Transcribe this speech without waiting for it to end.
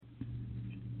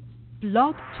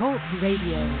Blog Talk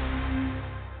Radio.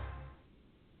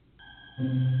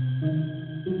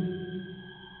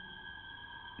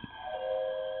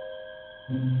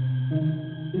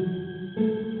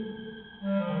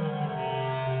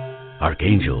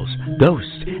 Archangels, ghosts,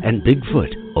 and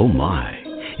Bigfoot, oh my.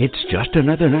 It's just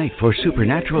another night for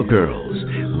Supernatural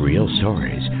Girlz. Real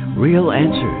stories, real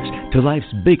answers to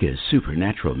life's biggest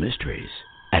supernatural mysteries.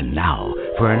 And now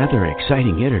for another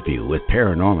exciting interview with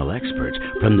paranormal experts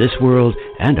from this world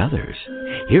and others.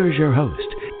 Here's your host,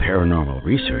 paranormal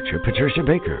researcher Patricia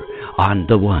Baker, on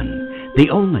the one, the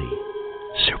only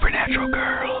Supernatural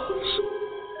Girlz.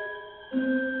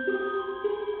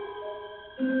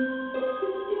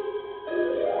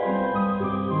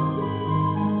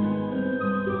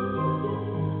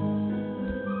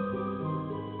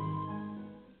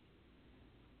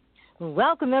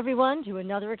 Welcome, everyone, to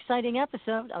another exciting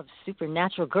episode of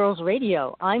Supernatural Girlz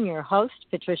Radio. I'm your host,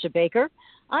 Patricia Baker.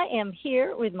 I am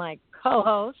here with my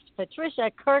co-host, Patricia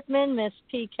Kirkman, Miss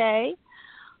PK,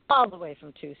 all the way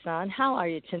from Tucson. How are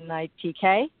you tonight,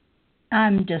 PK?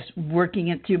 I'm just working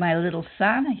it through my little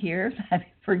sauna here that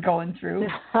we're going through.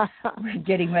 We're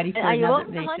getting ready for another day. Are you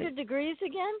over 100 degrees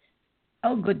again?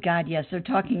 Oh, good God, yes. They're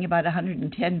talking about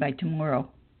 110 by tomorrow.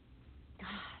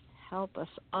 Help us.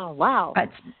 Oh, wow.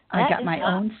 I got my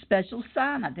own special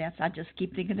sauna. I just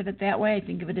keep thinking of it that way. I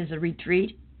think of it as a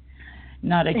retreat,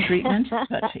 not a treatment.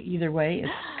 But either way,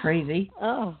 it's crazy.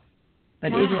 Oh,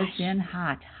 but gosh. It has been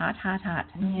hot.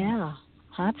 Yeah,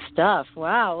 hot stuff.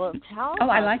 Wow. Well, tell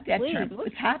I us, like that please. term.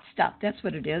 It's hot stuff. That's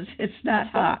what it is. It's not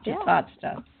hot. Yeah. It's hot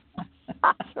stuff.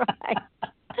 That's right.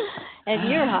 And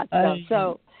you're hot stuff.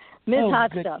 So, Miss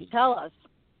Hot Stuff, tell us.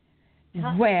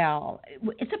 Well,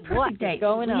 it's a perfect day.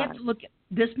 We have to look at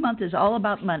this month is all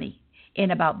about money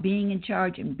and about being in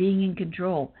charge and being in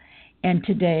control. And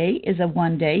today is a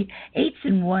 1 day. 8s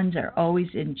and 1s are always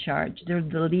in charge. They're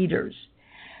the leaders.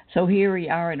 So here we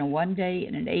are in a 1 day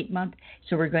and an 8 month.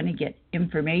 So we're going to get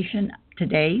information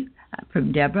today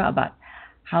from Deborah about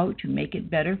how to make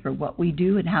it better for what we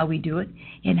do and how we do it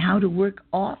and how to work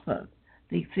off of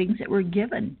the things that we're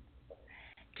given.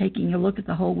 Taking a look at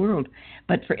the whole world.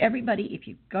 But for everybody, if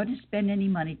you're going to spend any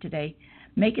money today,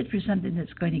 make it for something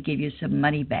that's going to give you some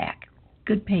money back.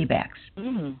 Good paybacks.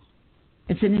 Mm.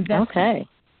 It's an investment. Okay.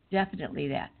 Definitely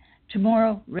that.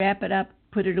 Tomorrow, wrap it up,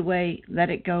 put it away, let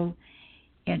it go,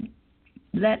 and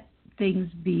let things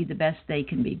be the best they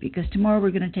can be. Because tomorrow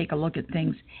we're going to take a look at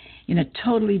things in a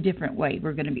totally different way.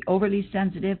 We're going to be overly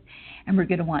sensitive, and we're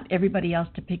going to want everybody else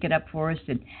to pick it up for us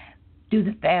and do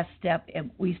the fast step,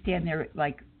 and we stand there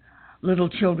like little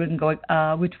children going,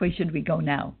 which way should we go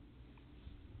now?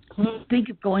 Mm-hmm. Think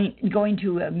of going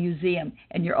to a museum,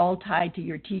 and you're all tied to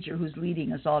your teacher who's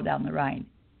leading us all down the Rhine.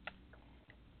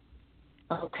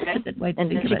 Okay. And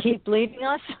does she keep leading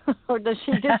us, or does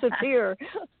she disappear?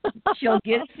 She'll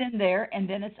get us in there, and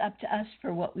then it's up to us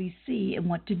for what we see and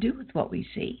what to do with what we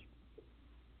see.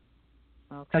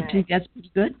 Okay. Don't you think that's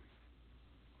pretty good?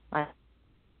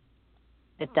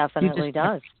 It definitely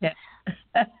does.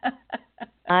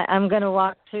 I'm going to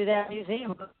walk through that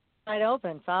museum wide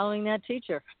open, following that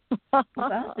teacher.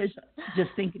 Well, just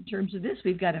think in terms of this.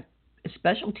 We've got a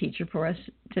special teacher for us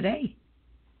today.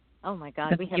 Oh, my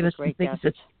God. We have a great guest.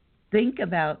 To think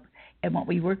about and what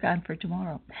we work on for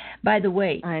tomorrow. By the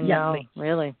way, I know,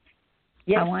 really.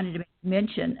 Yes. I wanted to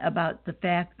mention about the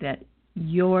fact that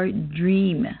your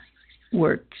dream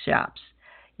workshops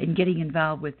and getting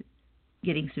involved with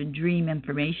getting some dream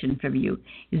information from you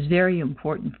is very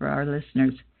important for our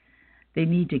listeners. They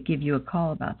need to give you a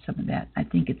call about some of that. I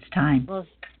think it's time. Well,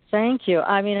 thank you.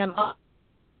 I mean, I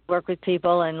work with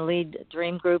people and lead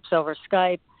dream groups over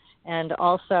Skype and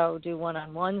also do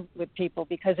one-on-one with people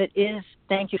because it is,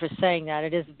 thank you for saying that,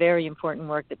 it is very important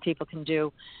work that people can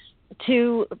do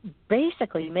to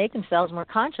basically make themselves more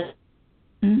conscious.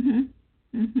 Mm-hmm.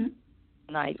 Mm-hmm.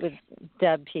 Night with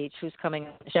Deb Pietsch, who's coming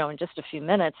on the show in just a few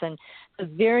minutes, and it's a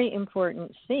very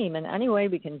important theme, and any way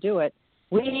we can do it,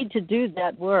 we need to do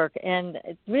that work. And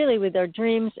it's really with our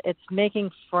dreams, it's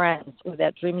making friends with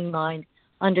that dreaming mind,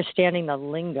 understanding the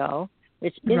lingo,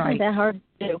 which isn't that hard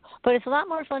to do. But it's a lot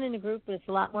more fun in a group, but it's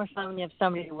a lot more fun when you have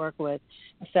somebody to work with.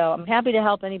 So I'm happy to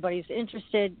help anybody who's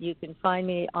interested. You can find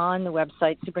me on the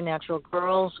website,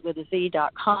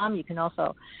 supernaturalgirlz.com. You can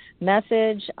also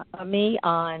message me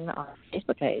on our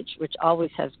Facebook page, which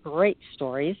always has great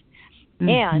stories. Mm-hmm.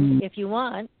 And if you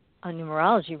want a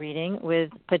numerology reading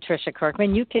with Patricia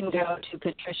Kirkman, you can go to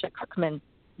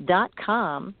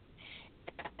patriciakirkman.com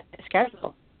and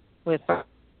schedule with her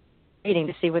reading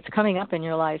to see what's coming up in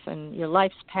your life and your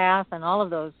life's path and all of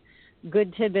those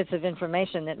good tidbits of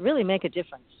information that really make a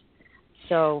difference.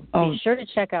 So be sure to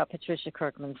check out Patricia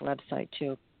Kirkman's website,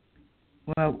 too.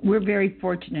 Well, we're very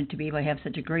fortunate to be able to have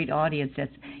such a great audience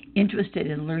that's interested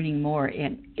in learning more,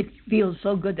 and it feels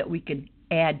so good that we can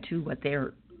add to what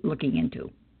they're looking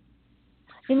into.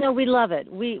 You know, we love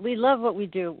it. We love what we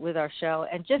do with our show,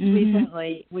 and just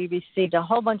recently we received a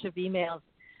whole bunch of emails,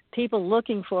 people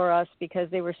looking for us because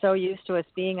they were so used to us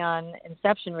being on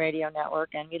Inception Radio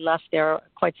Network, and we left there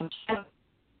quite some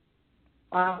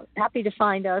time. Happy to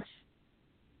find us.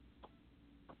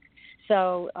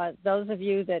 So those of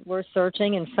you that were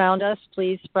searching and found us,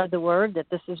 please spread the word that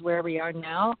this is where we are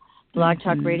now. Blog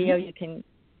Talk Radio, you can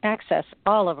access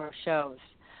all of our shows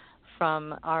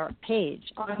from our page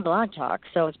on Blog Talk.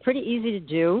 So it's pretty easy to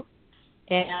do.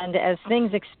 And as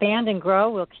things expand and grow,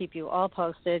 we'll keep you all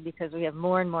posted because we have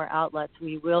more and more outlets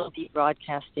we will be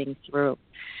broadcasting through.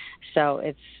 So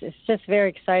it's just a very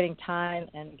exciting time.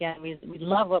 And again, we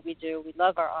love what we do. We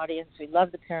love our audience. We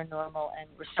love the paranormal. And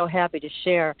we're so happy to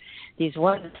share these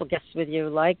wonderful guests with you,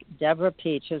 like Deborah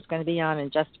Pietsch, who's going to be on in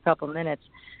just a couple minutes.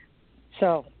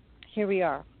 So here we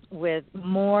are with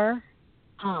more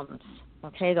hums.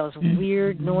 Okay, those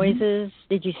weird noises.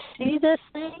 Did you see this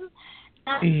thing?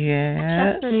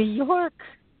 Yeah. New York.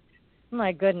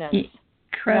 My goodness.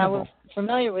 Incredible. Now, we're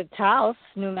familiar with Taos,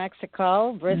 New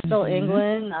Mexico, Bristol,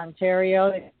 England,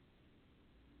 Ontario.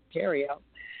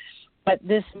 But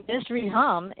this mystery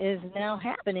hum is now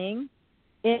happening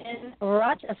in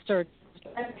Rochester.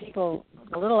 People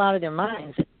a little out of their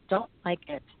minds don't like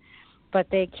it. But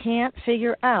they can't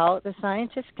figure out, the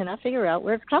scientists cannot figure out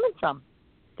where it's coming from.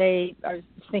 They are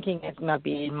thinking it might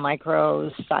be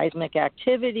micro-seismic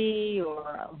activity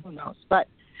or who knows. But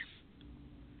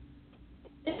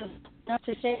it is not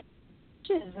to say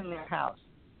is in their house.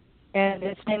 And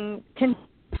it's been...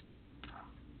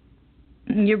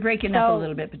 You're breaking up a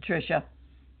little bit, Patricia.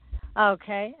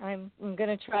 Okay. I'm going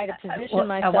to try to position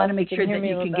myself. I want to make sure that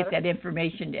you can get that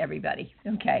information to everybody.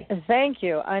 Okay. Thank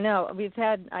you. I know.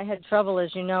 I had trouble,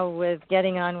 as you know, with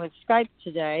getting on with Skype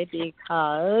today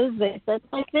because they said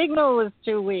my signal was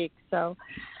too weak. So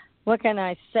what can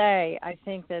I say? I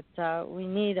think that we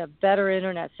need a better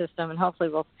internet system, and hopefully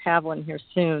we'll have one here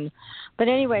soon. But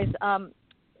anyways,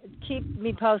 keep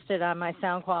me posted on my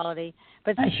sound quality.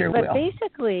 But I sure will. But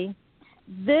basically,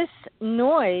 this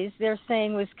noise, they're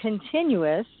saying, was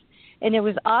continuous, and it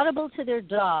was audible to their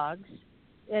dogs,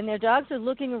 and their dogs are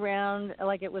looking around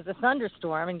like it was a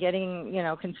thunderstorm and getting,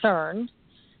 concerned,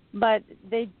 but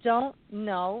they don't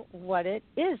know what it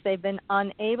is. They've been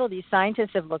unable, these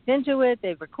scientists have looked into it,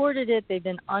 they've recorded it, they've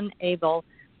been unable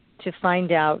to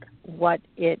find out what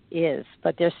it is.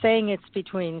 But they're saying it's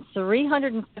between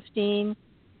 315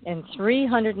 and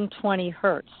 320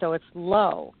 hertz, so it's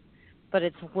low, but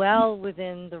it's well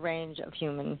within the range of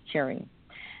human hearing.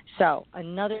 So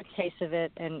another case of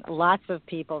it, and lots of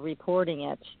people reporting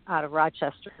it out of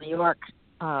Rochester, New York.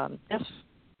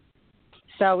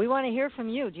 So we want to hear from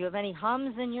you. Do you have any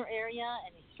hums in your area,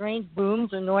 any strange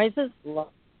booms or noises? Be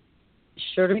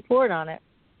sure to report on it.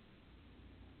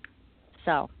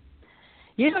 So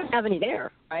you don't have any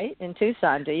there, right, in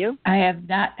Tucson, do you? I have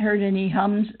not heard any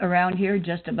hums around here,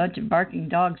 just a bunch of barking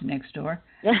dogs next door.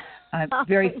 I'm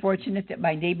very fortunate that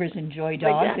my neighbors enjoy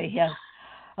dogs. They have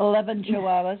 11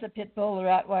 Chihuahuas, a Pit Bull, a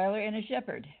Rottweiler, and a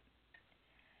Shepherd.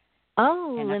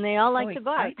 Oh, and they all like to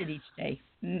bark. Each day.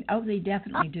 Oh, they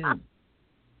definitely do.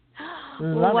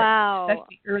 Love it,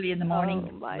 especially early in the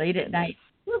morning, late at night.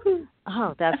 Woo-hoo.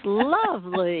 Oh, that's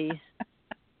lovely.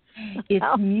 It's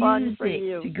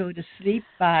music to go to sleep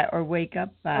by or wake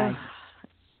up by.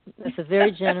 That's a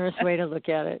very generous way to look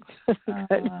at it.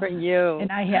 Good for you.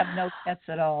 And I have no pets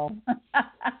at all.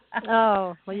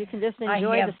 Oh, well, you can just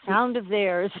enjoy the sound of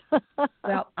theirs.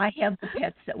 Well, I have the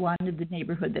pets that wanted the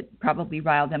neighborhood that probably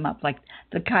riled them up, like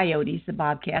the coyotes, the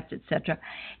bobcats, etc.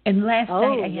 And last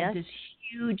night I had this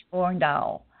huge horned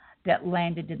owl that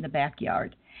landed in the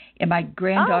backyard. And my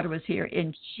granddaughter was here,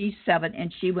 and she's 7,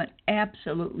 and she went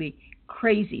absolutely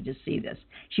crazy to see this.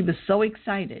 She was so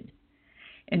excited.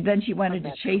 And then she wanted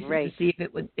to chase it to see if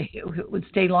it would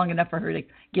stay long enough for her to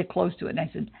get close to it. And I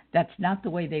said, that's not the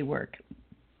way they work.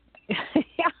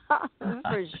 Yeah,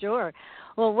 for sure.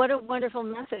 Well, what a wonderful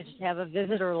message to have a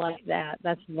visitor like that.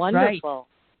 That's wonderful.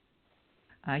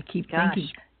 Right. I keep thinking,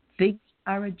 things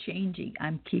are changing.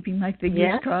 I'm keeping my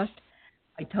fingers crossed,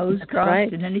 my toes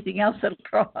crossed, and anything else that'll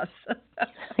cross.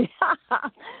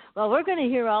 Well, we're going to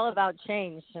hear all about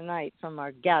change tonight from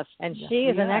our guest, and she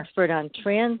is an expert on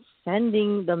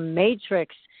transcending the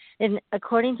matrix. And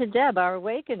according to Deb, our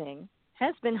awakening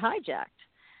has been hijacked.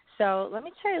 So let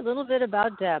me tell you a little bit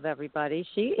about Deb, everybody.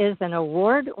 She is an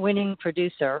award-winning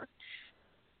producer,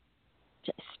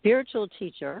 spiritual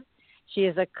teacher. She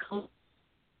is a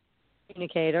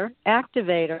communicator,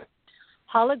 activator,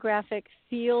 holographic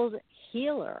field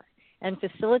healer, and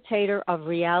facilitator of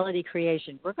reality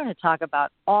creation. We're going to talk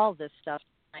about all this stuff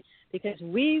tonight because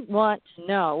we want to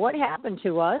know what happened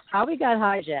to us, how we got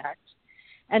hijacked,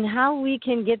 and how we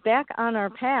can get back on our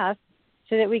path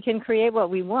so that we can create what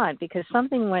we want, because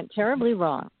something went terribly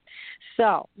wrong.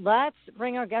 So let's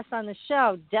bring our guest on the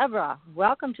show. Deborah,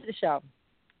 welcome to the show.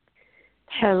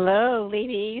 Hello,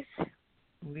 ladies.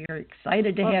 We are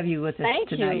excited to have you with us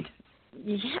tonight.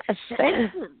 You. Yes,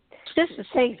 this is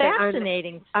a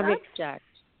fascinating subject.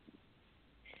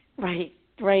 Right.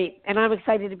 And I'm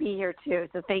excited to be here, too,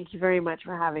 so thank you very much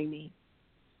for having me.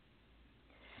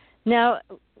 Now,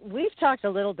 we've talked a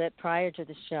little bit prior to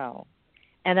the show,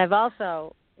 and I've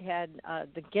also had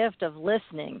the gift of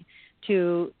listening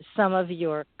to some of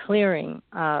your clearing,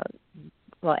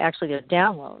 actually their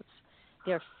downloads.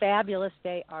 They're fabulous.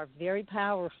 They are very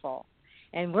powerful.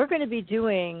 And we're going to be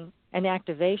doing an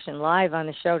activation live on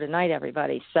the show tonight,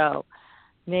 everybody. So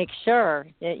make sure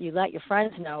that you let your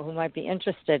friends know who might be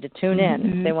interested to tune in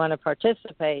if they want to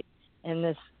participate in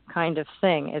this kind of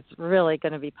thing. It's really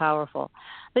going to be powerful.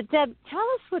 But, Deb, tell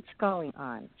us what's going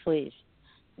on, please.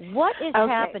 What is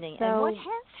happening and what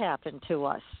has happened to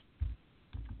us?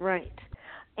 Right.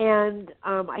 And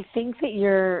I think that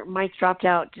your mic dropped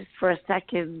out just for a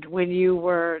second when you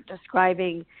were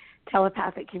describing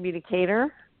telepathic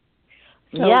communicator.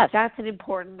 So yes. That's an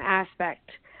important aspect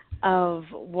of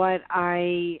what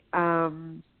I've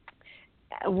been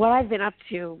up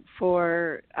to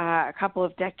for a couple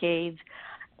of decades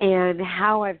and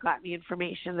how I've gotten the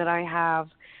information that I have,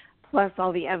 plus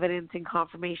all the evidence and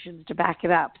confirmations to back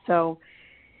it up. So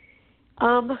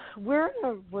we're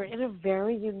in a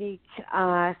very unique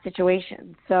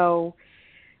situation. So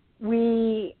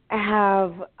we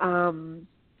have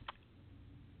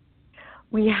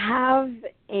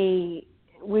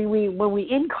when we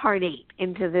incarnate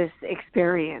into this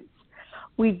experience,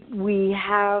 we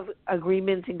have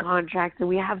agreements and contracts, and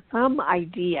we have some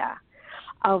idea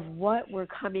of what we're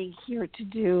coming here to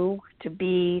do, to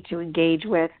be, to engage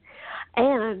with,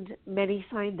 and many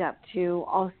signed up to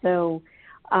also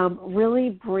really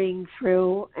bring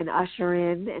through and usher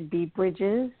in and be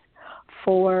bridges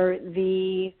for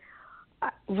the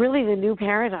new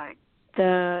paradigm,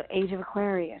 the age of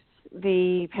Aquarius,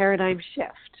 the paradigm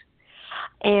shift.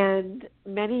 And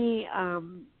many,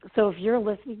 so if you're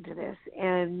listening to this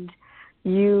and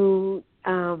you,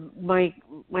 my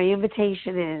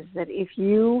invitation is that if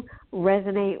you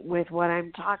resonate with what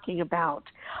I'm talking about,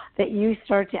 that you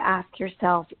start to ask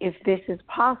yourself if this is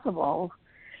possible,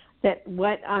 that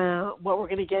what we're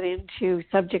going to get into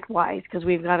subject-wise, because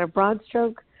we've got a broad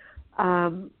stroke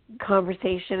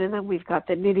conversation, and then we've got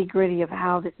the nitty-gritty of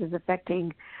how this is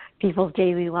affecting people's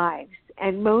daily lives.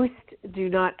 And most do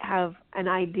not have an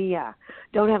idea,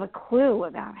 don't have a clue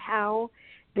about how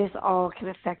this all can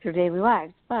affect their daily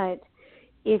lives. But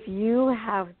if you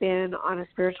have been on a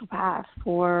spiritual path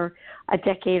for a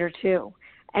decade or two,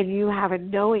 and you have a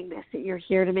knowingness that you're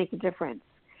here to make a difference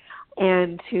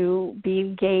and to be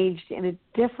engaged in a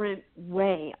different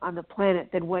way on the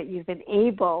planet than what you've been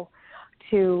able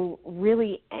to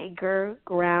really anchor,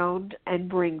 ground, and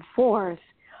bring forth,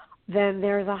 then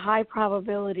there's a high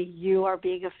probability you are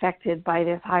being affected by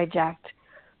this hijacked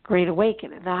Great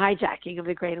Awakening, the hijacking of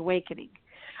the Great Awakening.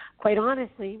 Quite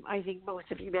honestly, I think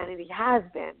most of humanity has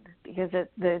been, because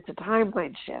it's a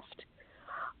timeline shift.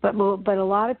 But a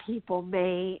lot of people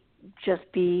may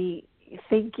just be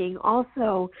thinking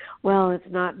also, well, it's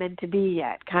not meant to be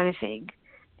yet, kind of thing.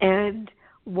 And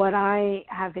what I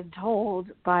have been told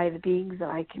by the beings that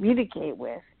I communicate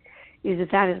with is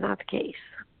that is not the case.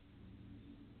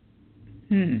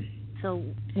 So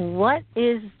what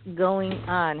is going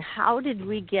on? How did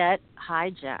we get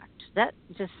hijacked? That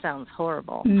just sounds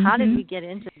horrible. How did we get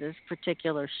into this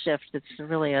particular shift that's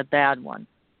really a bad one?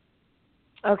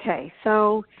 Okay,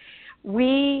 so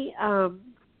we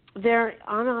they're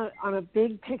on a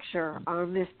big picture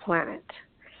on this planet.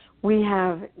 We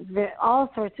have all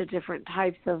sorts of different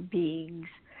types of beings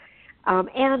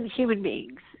and human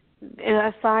beings,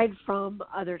 aside from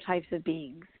other types of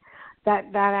beings. That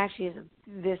actually is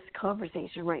this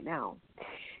conversation right now,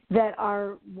 that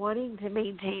are wanting to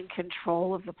maintain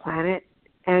control of the planet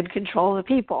and control of the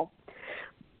people.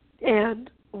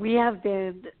 And we have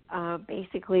been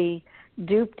basically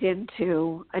duped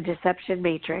into a deception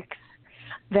matrix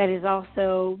that is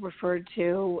also referred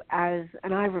to as,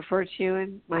 and I refer to,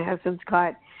 and my husband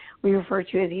Scott, we refer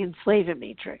to as the enslavement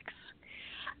matrix.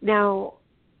 Now,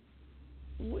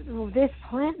 this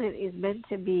planet is meant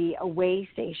to be a way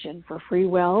station for free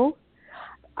will,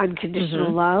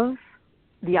 unconditional love,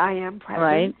 the I am presence,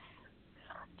 right,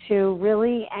 to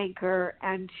really anchor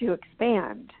and to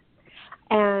expand.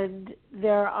 And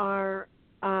there are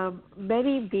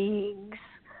many beings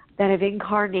that have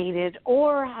incarnated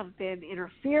or have been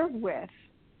interfered with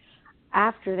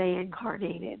after they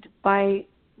incarnated by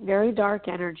very dark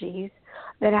energies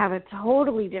that have a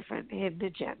totally different hidden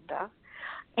agenda,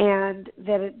 and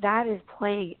that is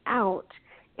playing out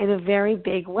in a very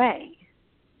big way.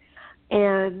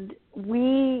 And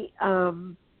we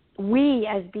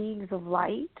as beings of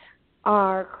light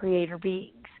are creator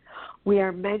beings. We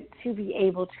are meant to be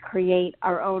able to create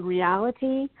our own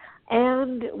reality,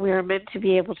 and we are meant to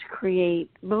be able to create,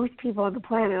 most people on the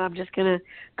planet, I'm just going to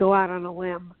go out on a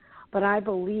limb, but I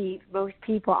believe most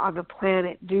people on the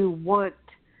planet do want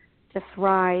to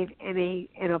thrive in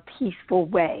a peaceful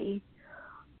way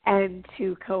and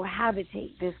to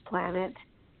cohabitate this planet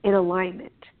in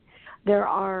alignment. There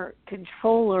are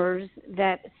controllers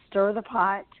that stir the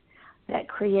pot, that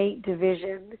create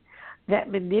division,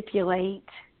 that manipulate,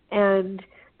 and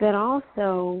that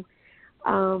also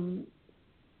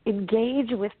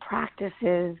engage with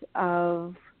practices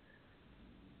of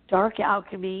dark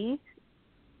alchemy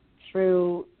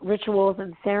through rituals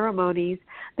and ceremonies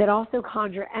that also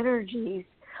conjure energies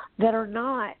that are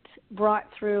not brought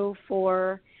through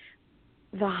for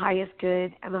the highest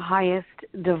good and the highest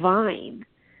divine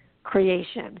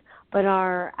creation, but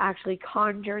are actually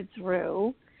conjured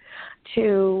through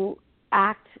to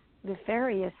act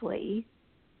nefariously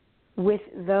with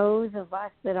those of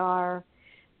us that are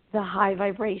the high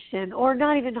vibration, or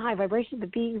not even high vibration, the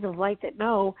beings of light that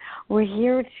know we're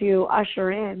here to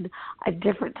usher in a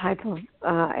different type of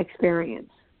experience.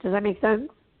 Does that make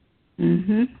sense?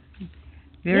 Mm-hmm.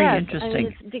 Very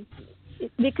interesting. I mean,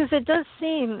 because it does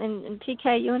seem, and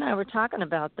PK, you and I were talking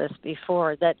about this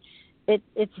before, that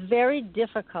it's very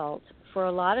difficult for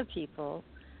a lot of people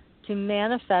to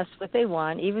manifest what they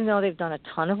want, even though they've done a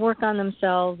ton of work on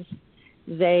themselves.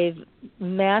 They've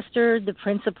mastered the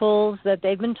principles that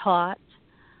they've been taught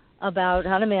about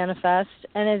how to manifest,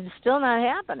 and it's still not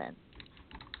happening.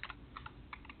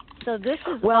 So this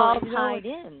is all tied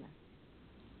in.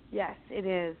 Yes, it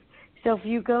is. So if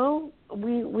you go,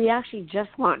 we actually just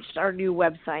launched our new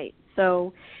website,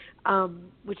 so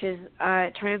which is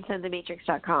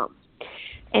transcendthematrix.com.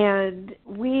 And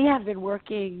we have been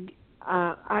working,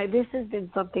 this has been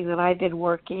something that I've been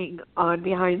working on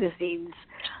behind the scenes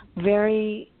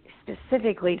very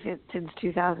specifically since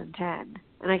 2010.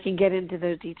 And I can get into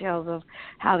those details of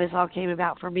how this all came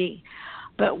about for me.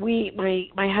 But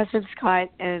my husband Scott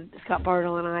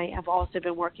Bartle and I have also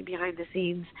been working behind the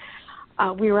scenes.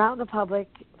 We were out in the public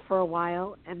for a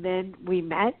while, and then we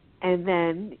met, and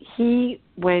then he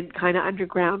went kind of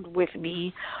underground with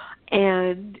me,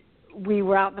 and we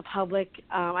were out in the public.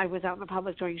 I was out in the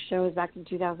public doing shows back in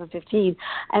 2015,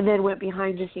 and then went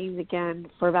behind the scenes again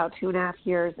for about 2.5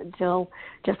 years until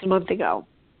just a month ago.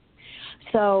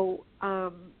 So,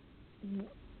 and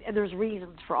there's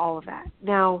reasons for all of that.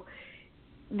 Now,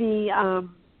 the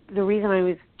reason I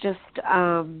was just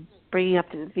bringing up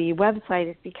the website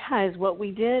is because what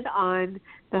we did on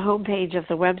the homepage of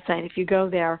the website, if you go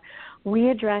there, we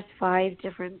addressed 5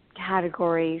 different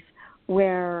categories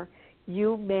where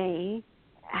you may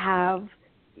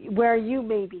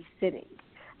be sitting.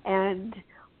 And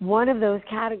one of those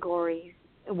categories,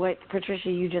 what Patricia,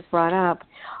 you just brought up,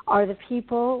 are the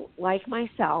people like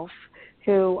myself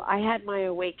who I had my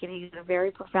awakening in a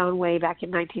very profound way back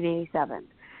in 1987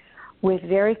 with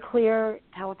very clear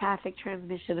telepathic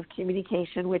transmission of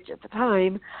communication, which at the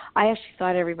time I actually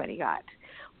thought everybody got.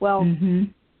 Well,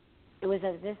 It was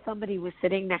as if somebody was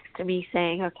sitting next to me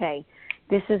saying, okay,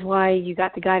 this is why you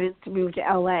got the guidance to move to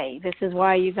LA. This is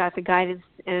why you got the guidance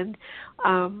and,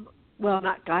 well,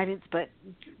 not guidance, but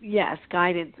yes,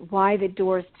 guidance, why the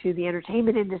doors to the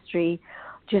entertainment industry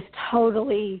just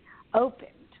totally opened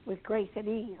with grace and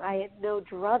ease. I had no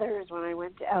druthers when I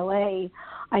went to LA.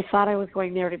 I thought I was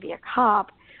going there to be a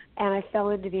cop, and I fell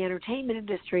into the entertainment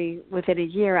industry within a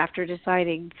year after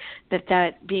deciding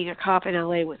that being a cop in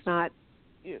LA was not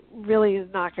going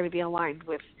to be aligned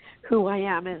with who I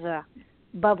am as a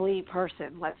bubbly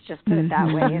person, let's just put it that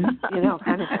way. And,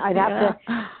 kind of, I'd have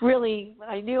to really,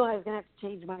 I knew I was going to have to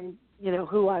change my,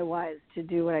 who I was to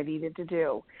do what I needed to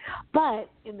do. But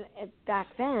back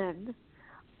then,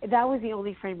 that was the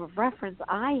only frame of reference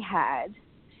I had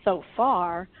so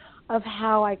far of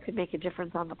how I could make a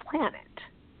difference on the planet,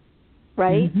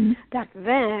 right? Back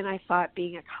then, I thought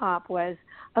being a cop was,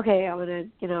 okay, I'm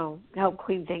going to, help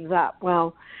clean things up.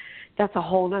 Well, that's a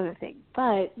whole other thing.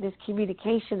 But this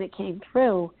communication that came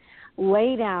through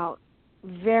laid out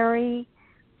very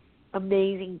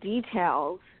amazing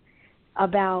details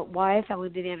about why I fell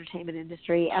into the entertainment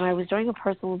industry, and I was doing a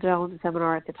personal development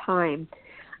seminar at the time,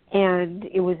 and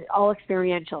it was all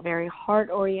experiential, very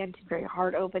heart-oriented, very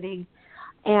heart-opening,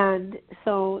 and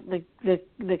so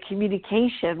the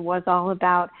communication was all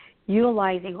about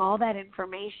utilizing all that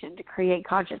information to create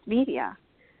conscious media.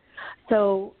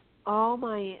 So all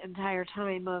my entire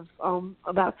time of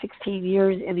about 16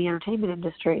 years in the entertainment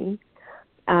industry,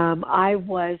 I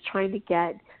was trying to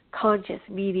get conscious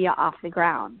media off the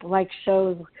ground, like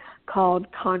shows called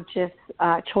Conscious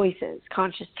Choices,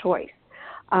 Conscious Choice.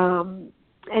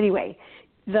 Anyway,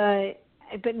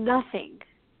 but nothing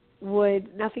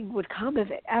would come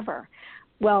of it ever.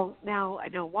 Well, now I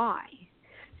know why.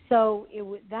 So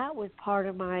that was part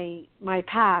of my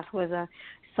path, was a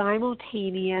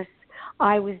simultaneous.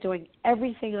 I was doing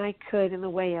everything I could in the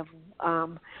way of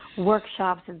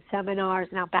workshops and seminars.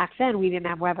 Now, back then we didn't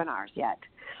have webinars yet,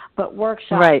 but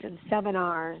workshops right. and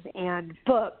seminars and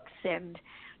books. And,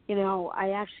 you know, I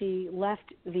actually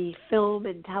left the film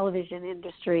and television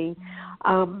industry.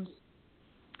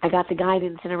 I got the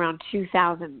guidance in around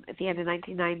 2000, at the end of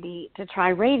 1990, to try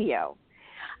radio.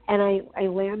 And I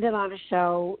landed on a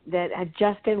show that had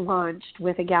just been launched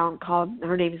with a gal called,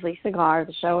 her name is Lisa Garr.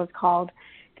 The show is called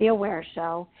The Aware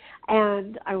Show.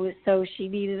 And she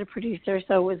needed a producer,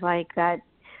 so it was like that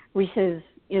Reese's,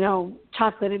 you know,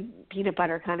 chocolate and peanut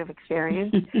butter kind of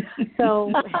experience.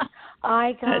 So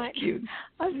I got... That's cute.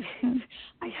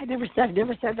 I had never said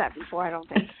that before, I don't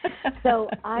think. So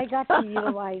I got to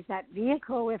utilize that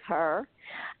vehicle with her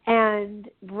and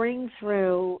bring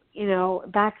through, you know,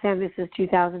 back then, this is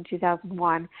 2000,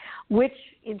 2001, which,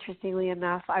 interestingly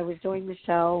enough, I was doing the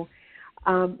show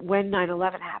when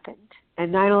 9/11 happened.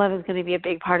 And 9/11 is going to be a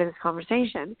big part of this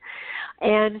conversation.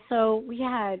 And so we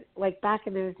had, like, back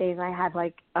in those days, I had,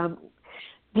 like,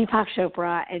 Deepak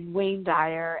Chopra and Wayne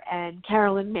Dyer and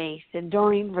Carolyn Mace and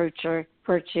Doreen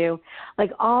Virtue,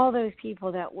 like all those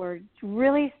people that were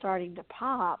really starting to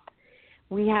pop.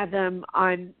 We had them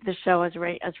on the show as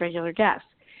regular guests.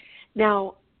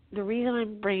 Now, the reason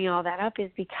I'm bringing all that up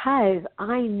is because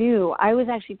I knew I was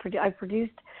actually I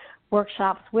produced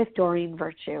workshops with Doreen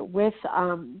Virtue, with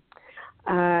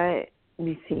let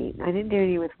me see, I didn't do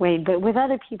any with Wayne, but with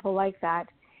other people like that,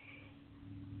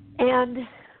 and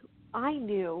I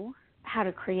knew how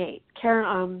to create.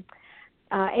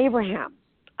 Abraham,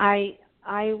 I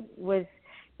was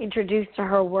introduced to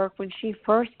her work when she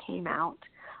first came out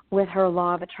with her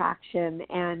Law of Attraction,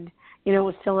 and, you know, it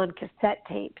was still on cassette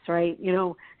tapes, right? You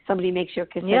know, somebody makes you a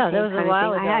cassette tape. Yeah, that was a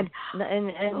while ago.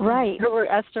 And right. There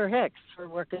were Esther Hicks for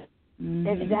working. Mm-hmm.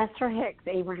 It's Esther Hicks,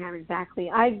 Abraham, exactly.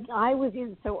 I was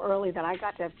in so early that I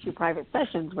got to have 2 private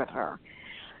sessions with her.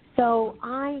 So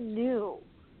I knew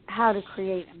how to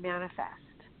create and manifest.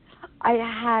 I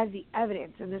had the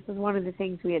evidence, and this is one of the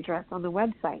things we address on the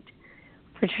website,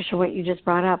 Patricia, what you just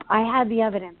brought up. I had the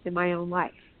evidence in my own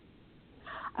life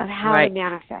of how to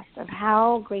manifest, of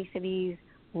how Grace and Ease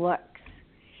looks.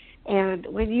 And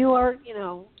when you are, you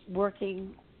know,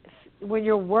 working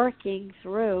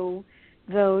through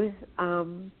those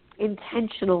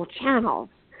intentional channels.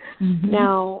 Mm-hmm.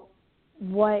 Now,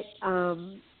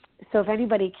 so if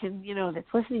anybody can, you know, that's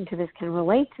listening to this can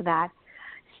relate to that,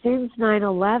 since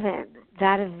 9/11,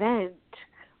 that event,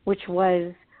 which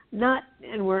was not,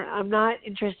 I'm not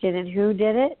interested in who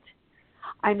did it.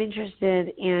 I'm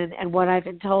interested in, and what I've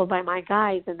been told by my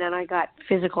guides, and then I got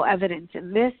physical evidence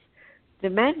in this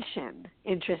dimension,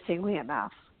 interestingly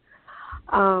enough,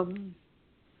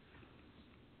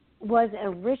 was a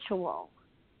ritual.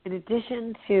 In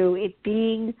addition to it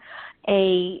being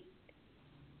a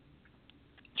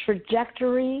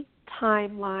trajectory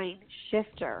timeline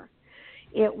shifter,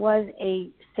 it was a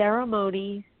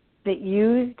ceremony that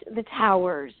used the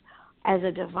towers as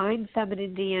a divine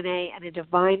feminine DNA and a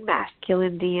divine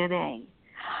masculine DNA.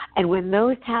 And when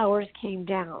those towers came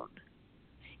down,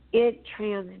 it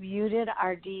transmuted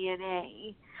our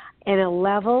DNA in a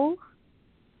level,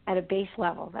 at a base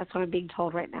level. That's what I'm being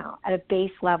told right now, at a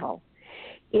base level.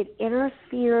 It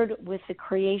interfered with the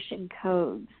creation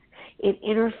codes. It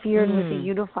interfered with the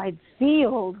unified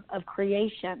field of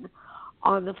creation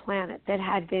on the planet that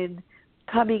had been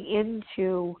coming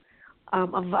into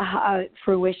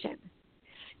fruition.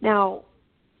 Now,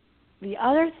 the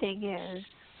other thing is,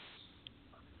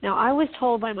 now I was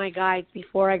told by my guides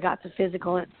before I got the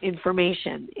physical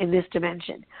information in this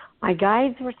dimension, my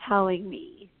guides were telling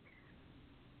me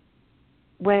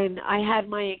when I had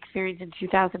my experience in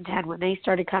 2010, when they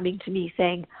started coming to me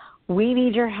saying, we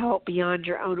need your help beyond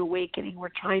your own awakening. We're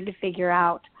trying to figure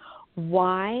out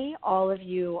why all of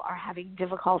you are having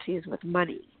difficulties with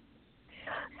money.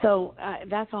 So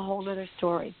that's a whole other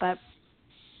story. But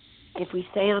if we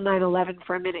stay on 9/11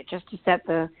 for a minute, just to set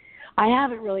I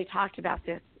haven't really talked about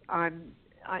this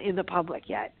in the public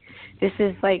yet. This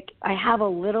is I have a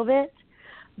little bit,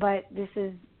 but this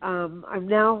is I'm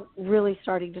now really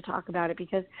starting to talk about it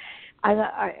because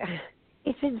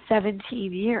it's been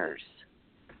 17 years.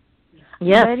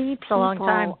 Yes, many it's a long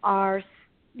time.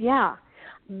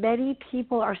 Many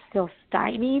people are still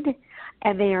stymied,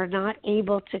 and they are not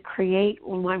able to create.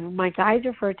 My guys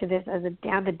refer to this as the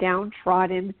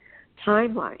downtrodden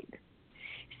timeline.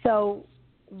 So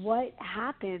what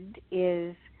happened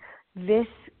is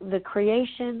the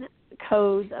creation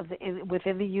codes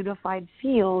within the unified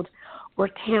field were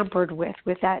tampered with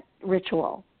that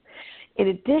ritual. In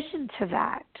addition to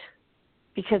that,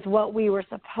 because what we were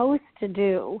supposed to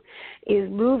do is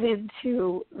move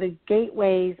into the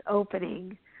gateways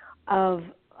opening of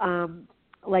 05,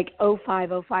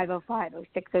 05, 05,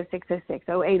 06, 06, 06,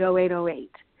 08, 08,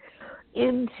 08,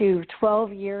 into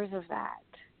 12 years of that.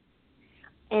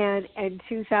 And in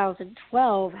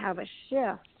 2012 have a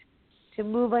shift to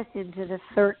move us into the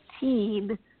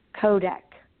 13 codec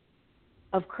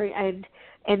of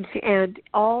and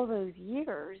all those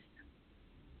years.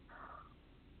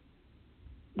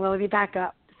 Well, let me back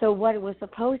up. So what was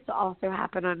supposed to also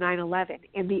happen on 9/11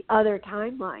 in the other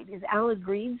timeline is Alan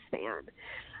Greenspan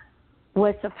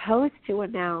was supposed to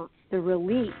announce the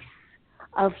release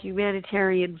of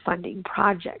humanitarian funding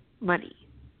project money.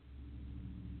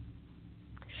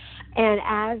 And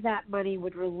as that money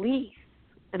would release,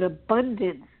 an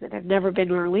abundance that had never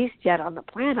been released yet on the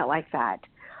planet like that,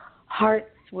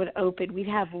 hearts would open. We'd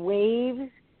have waves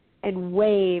and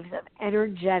waves of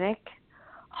energetic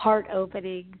heart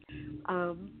opening.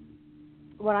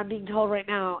 What I'm being told right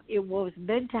now, what was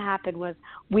meant to happen was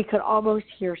we could almost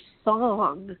hear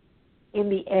song in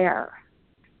the air.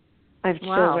 I have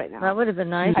chills right now. That would have been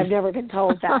nice. I've never been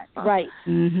told that. Right.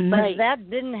 Mm-hmm. But right. that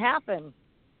didn't happen.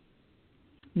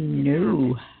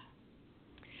 No.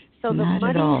 So the Not at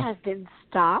money all. has been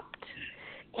stopped,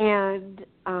 and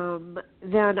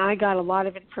then I got a lot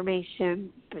of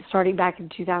information starting back in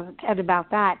 2010 about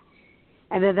that,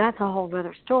 and then that's a whole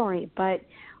other story. But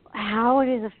how it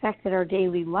has affected our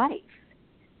daily life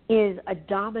is a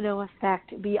domino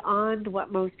effect beyond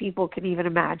what most people can even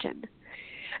imagine,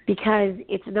 because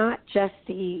it's not just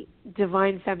the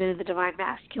divine feminine, the divine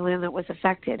masculine that was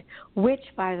affected, which,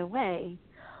 by the way,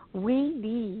 we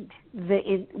need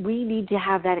to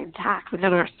have that intact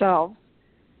within ourselves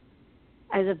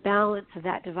as a balance of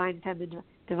that divine feminine,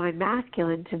 divine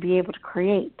masculine to be able to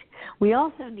create. We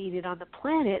also need it on the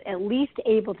planet, at least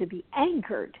able to be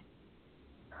anchored.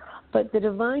 But the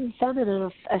divine feminine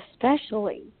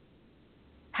especially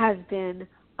has been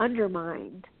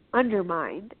undermined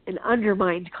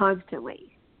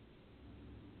constantly.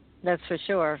 That's for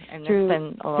sure, and it's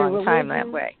been a long time that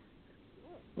way.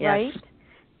 Yes. Right?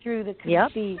 Through the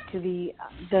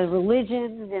the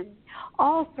religions and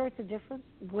all sorts of different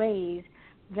ways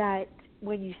that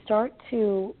when you start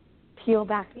to peel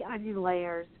back the onion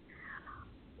layers,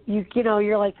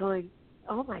 you're like going,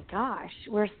 oh my gosh,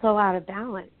 we're so out of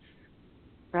balance,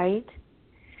 right?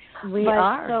 We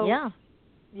are, yeah.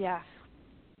 Yeah.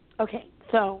 Okay,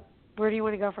 so where do you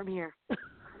want to go from here?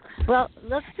 Well,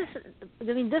 this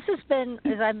has been,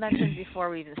 as I mentioned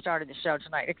before we even started the show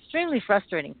tonight, extremely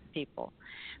frustrating for people,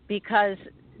 because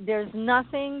there's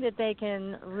nothing that they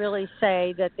can really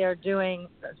say that they're doing,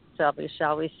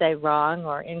 shall we say, wrong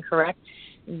or incorrect,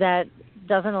 that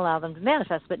doesn't allow them to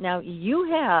manifest. But now you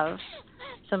have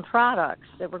some products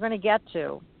that we're going to get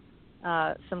to,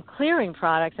 some clearing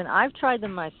products, and I've tried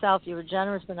them myself. You were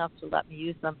generous enough to let me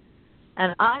use them,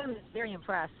 and I was very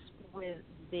impressed with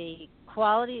the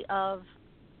quality of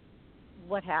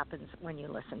what happens when you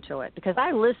listen to it, because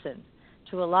I listen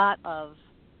to a lot of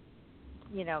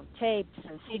tapes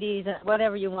and CDs and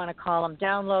whatever you want to call them,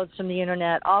 downloads from the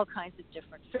internet, all kinds of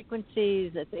different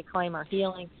frequencies that they claim are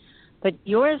healing, but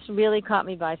yours really caught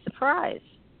me by surprise.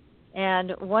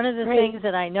 And one of the things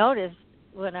that I noticed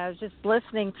when I was just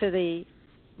listening to the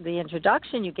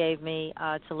introduction you gave me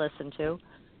to listen to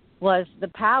was the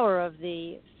power of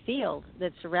the field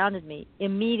that surrounded me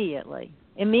immediately,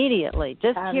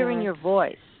 just hearing your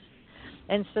voice.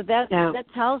 And so that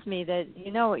tells me that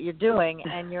you know what you're doing,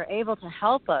 and you're able to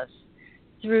help us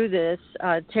through this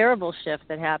terrible shift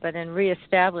that happened and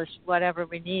reestablish whatever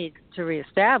we need to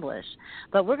reestablish.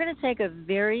 But we're going to take a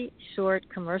very short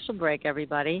commercial break,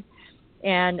 everybody,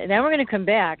 and then we're going to come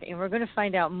back and we're going to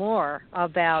find out more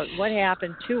about what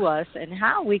happened to us and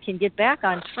how we can get back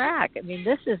on track. I mean,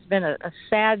 this has been a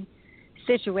sad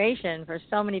situation for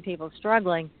so many people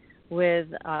struggling with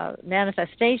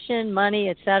manifestation, money,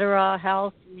 etc.,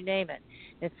 health, you name it.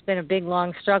 It's been a big,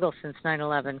 long struggle since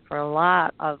 9/11 for a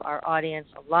lot of our audience,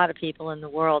 a lot of people in the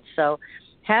world. So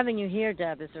having you here,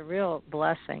 Deb, is a real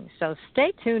blessing. So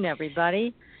stay tuned,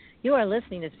 everybody. You are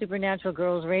listening to Supernatural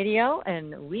Girlz Radio,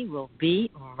 and we will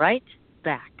be right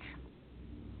back.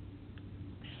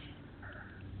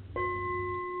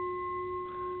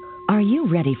 Are you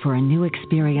ready for a new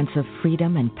experience of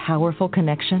freedom and powerful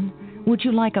connection? Would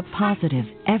you like a positive,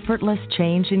 effortless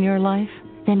change in your life?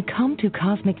 Then come to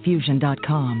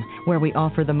CosmicFusion.com, where we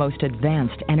offer the most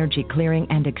advanced energy clearing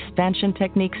and expansion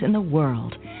techniques in the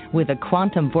world, with a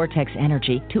quantum vortex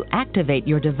energy to activate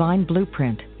your divine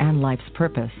blueprint and life's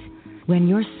purpose. When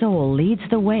your soul leads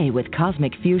the way with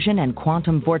cosmic fusion and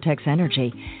quantum vortex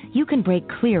energy, you can break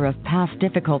clear of past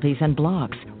difficulties and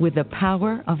blocks with the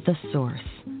power of the source.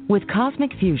 With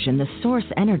Cosmic Fusion, the source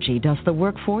energy does the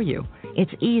work for you.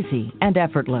 It's easy and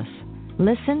effortless.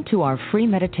 Listen to our free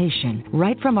meditation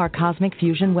right from our Cosmic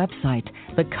Fusion website,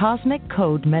 the Cosmic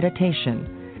Code Meditation.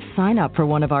 Sign up for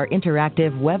one of our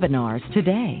interactive webinars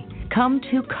today. Come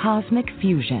to Cosmic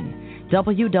Fusion,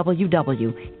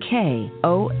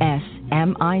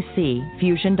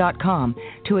 www.KOSMICfusion.com,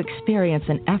 to experience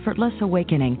an effortless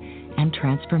awakening and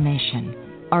transformation.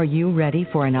 Are you ready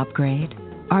for an upgrade?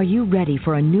 Are you ready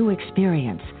for a new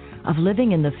experience of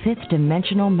living in the fifth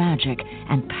dimensional magic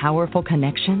and powerful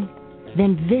connection?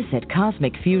 Then visit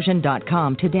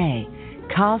CosmicFusion.com today.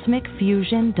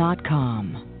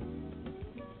 CosmicFusion.com.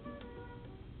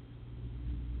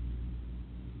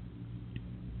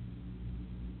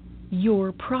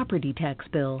 Your property tax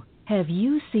bill. Have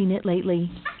you seen it lately?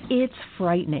 It's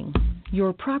frightening.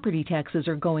 Your property taxes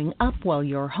are going up while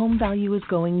your home value is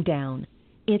going down.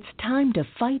 It's time to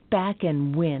fight back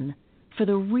and win. For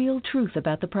the real truth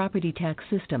about the property tax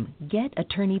system, get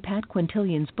attorney Pat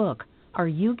Quintilian's book, Are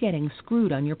You Getting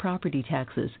Screwed on Your Property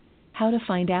Taxes? How to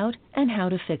Find Out and How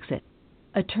to Fix It.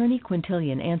 Attorney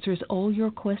Quintilian answers all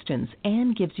your questions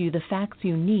and gives you the facts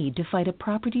you need to fight a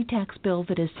property tax bill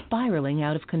that is spiraling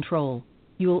out of control.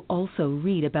 You'll also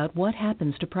read about what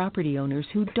happens to property owners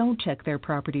who don't check their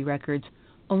property records,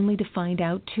 only to find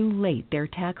out too late they're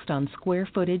taxed on square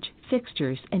footage,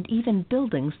 fixtures, and even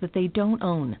buildings that they don't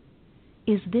own.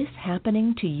 Is this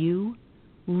happening to you?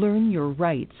 Learn your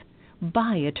rights.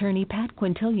 Buy attorney Pat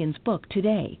Quintilian's book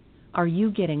today. Are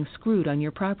You Getting Screwed on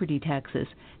Your Property Taxes?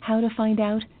 How to Find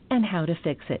Out and How to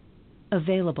Fix It.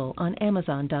 Available on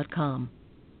Amazon.com.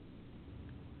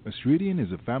 Astridian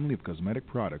is a family of cosmetic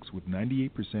products with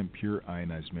 98% pure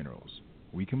ionized minerals.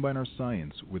 We combine our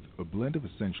science with a blend of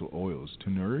essential oils to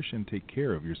nourish and take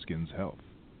care of your skin's health.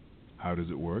 How does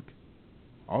it work?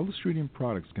 All Astridian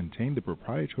products contain the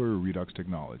proprietary redox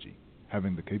technology,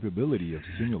 having the capability of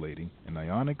simulating an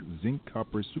ionic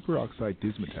zinc-copper superoxide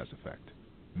dismutase effect.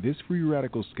 This free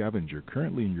radical scavenger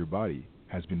currently in your body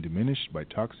has been diminished by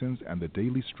toxins and the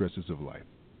daily stresses of life.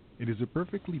 It is a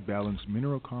perfectly balanced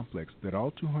mineral complex that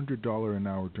all $200 an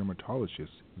hour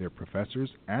dermatologists, their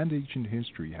professors, and ancient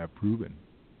history have proven.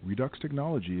 Redox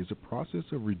technology is a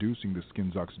process of reducing the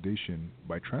skin's oxidation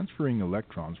by transferring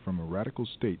electrons from a radical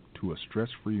state to a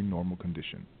stress-free normal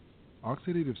condition.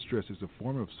 Oxidative stress is a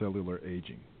form of cellular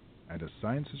aging, and as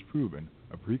science has proven,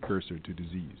 a precursor to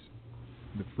disease.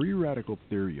 The free radical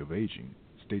theory of aging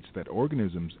states that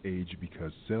organisms age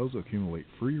because cells accumulate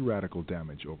free radical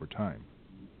damage over time.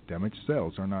 Damaged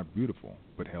cells are not beautiful,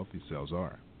 but healthy cells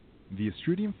are. The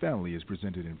Astridian family is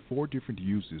presented in 4 different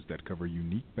uses that cover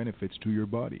unique benefits to your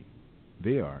body.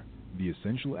 They are the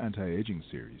Essential Anti-Aging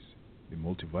Series, the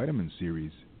Multivitamin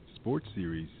Series, Sports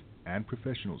Series, and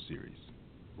Professional Series.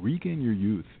 Regain your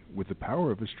youth with the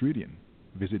power of Astridian.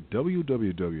 Visit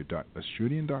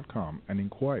www.astridian.com and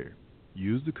inquire.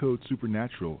 Use the code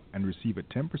SUPERNATURAL and receive a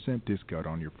 10% discount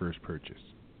on your first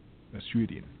purchase.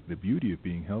 Astridian, the beauty of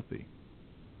being healthy.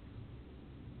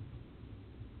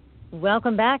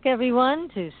 Welcome back, everyone,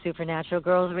 to Supernatural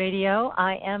Girlz Radio.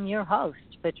 I am your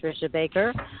host, Patricia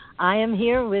Baker. I am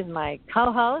here with my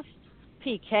co-host,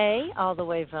 PK, all the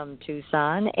way from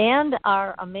Tucson, and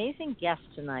our amazing guest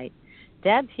tonight,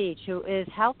 Deb Pietsch, who is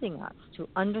helping us to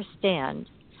understand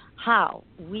how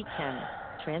we can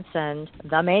transcend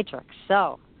the matrix.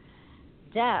 So,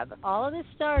 Deb, all of this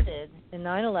started in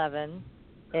 9/11.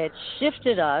 It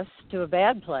shifted us to a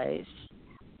bad place.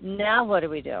 Now what do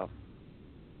we do?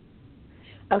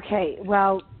 Okay,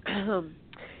 well,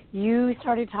 you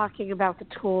started talking about the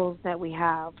tools that we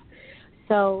have.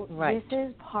 So Right. This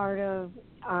is part of,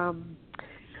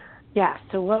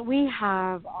 so what we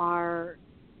have are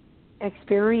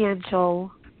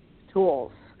experiential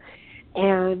tools.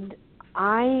 And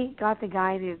I got the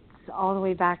guidance all the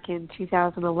way back in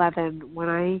 2011 when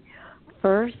I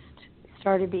first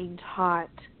started being taught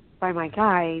by my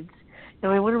guides.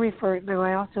 Now I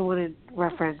also want to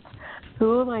reference,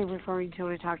 who am I referring to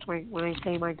when I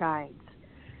say my guides?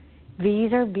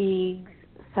 These are beings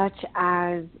such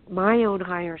as my own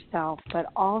higher self, but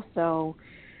also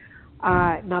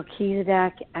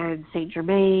Melchizedek and Saint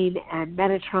Germain and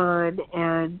Metatron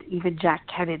and even Jack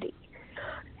Kennedy.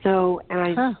 So,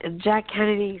 and Jack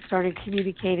Kennedy started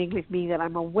communicating with me that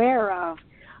I'm aware of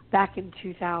back in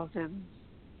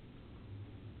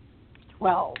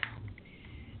 2012.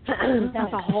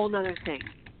 That's a whole nother thing.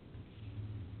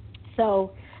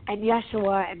 So, and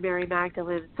Yeshua and Mary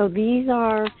Magdalene. So these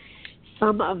are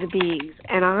some of the beings.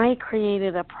 And I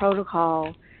created a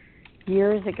protocol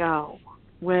years ago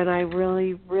when I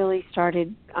really, really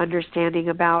started understanding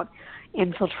about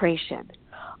infiltration,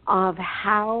 of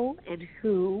how and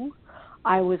who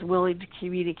I was willing to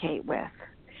communicate with.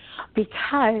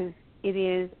 Because it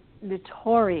is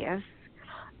notorious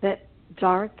that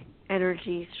dark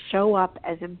energies show up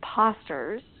as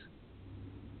imposters,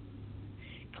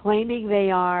 claiming they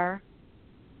are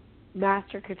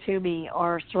Master Kutumi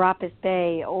or Serapis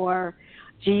Bey or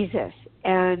Jesus,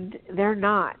 and they're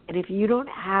not. And if you don't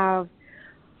have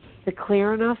the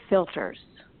clear enough filters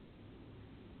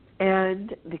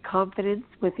and the confidence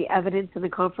with the evidence and the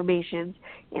confirmations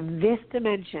in this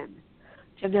dimension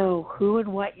to know who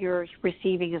and what you're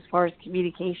receiving as far as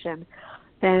communication,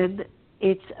 then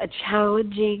it's a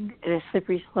challenging and a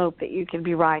slippery slope that you can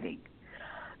be riding.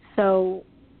 So,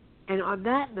 and on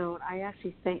that note, I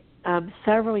actually spent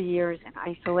several years in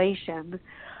isolation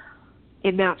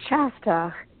in Mount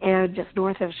Shasta and just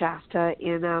north of Shasta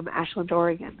in Ashland,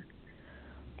 Oregon,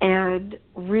 and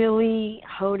really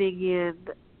honing in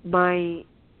my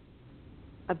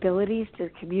abilities to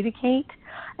communicate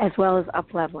as well as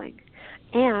up-leveling.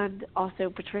 And also,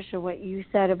 Patricia, what you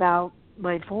said about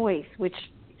my voice, which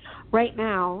right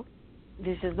now,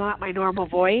 this is not my normal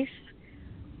voice,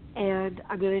 and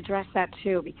I'm going to address that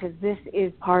too, because this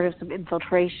is part of some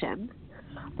infiltration.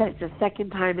 That's the second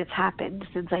time it's happened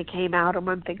since I came out a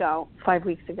month ago, 5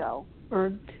 weeks ago,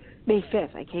 or May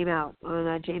 5th I came out on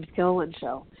a James Gilliland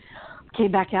show.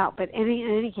 Came back out. But in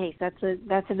any case,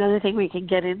 that's another thing we can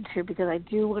get into, because I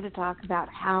do want to talk about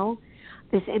how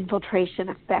this infiltration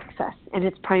affects us. And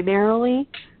it's primarily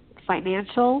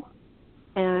financially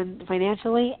and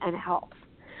health.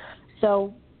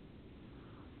 So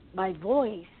my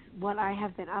voice, what I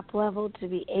have been up-leveled to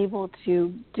be able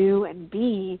to do and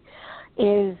be,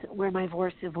 is where my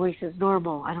voice is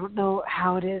normal. I don't know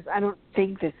how it is. I don't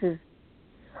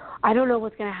know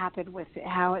what's going to happen with it,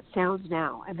 how it sounds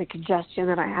now and the congestion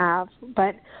that I have.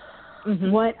 But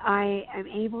what I am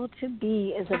able to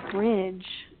be is a bridge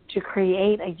to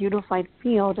create a unified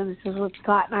field, and this is what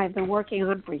Scott and I have been working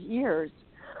on for years,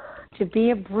 to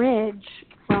be a bridge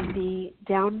from the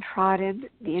downtrodden,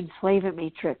 the enslavement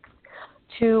matrix,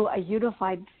 to a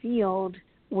unified field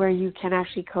where you can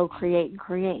actually co-create and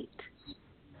create.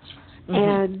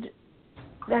 And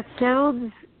that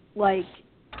sounds like,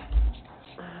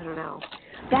 I don't know,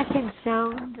 that can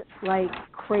sound like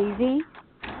crazy.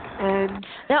 And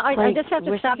now, I just have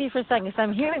to stop you for a second, because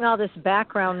I'm hearing all this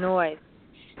background noise,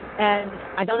 and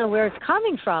I don't know where it's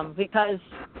coming from, because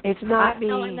it's not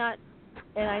me.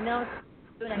 I know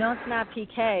it's not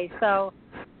PK, so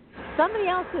somebody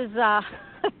else is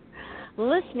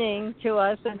listening to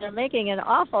us, and they're making an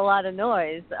awful lot of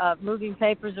noise, moving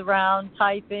papers around,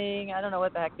 typing. I don't know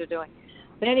what the heck they're doing.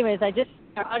 But anyways, I just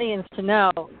want our audience to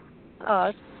know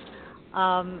us.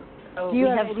 So we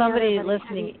have somebody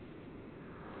listening.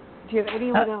 Do you have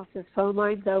anyone else's phone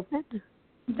lines open?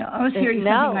 No, I was hearing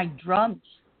something like drums.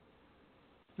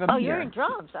 Oh, you're in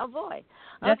drums. Oh, boy.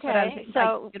 That's what I was thinking,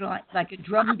 so, like a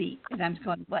drum beat. And I'm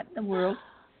going, what in the world?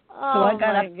 Oh, so I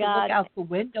got up to God. look out the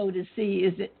window to see,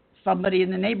 is it somebody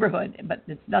in the neighborhood? But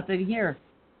it's nothing here.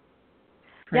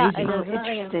 Crazy.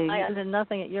 Yeah, and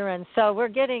nothing at your end. So we're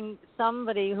getting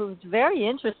somebody who's very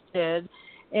interested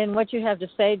in what you have to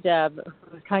say, Deb,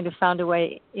 who's kind of found a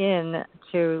way in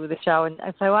to the show. And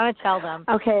so I want to tell them,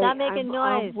 stop making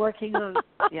noise. I'm working on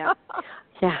yeah.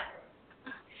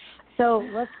 So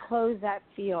let's close that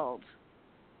field.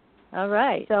 All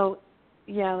right. So,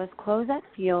 let's close that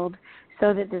field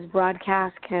so that this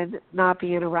broadcast can not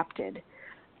be interrupted.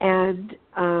 And,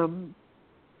 I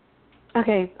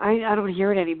don't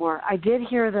hear it anymore. I did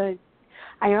hear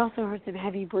I also heard some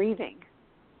heavy breathing.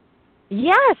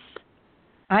 Yes.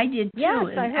 I did too. Yes,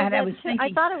 I heard that I was thinking,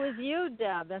 I thought it was you,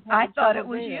 Deb. I thought it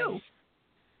was you.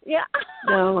 Yeah.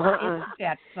 No, Isn't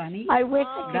that funny? I wish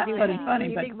that's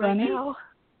funny, but funny. Right.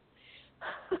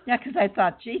 Yeah, because I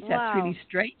thought, geez, that's really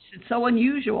strange. It's so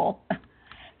unusual.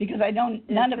 Because I don't,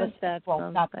 none of us,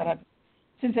 not that I've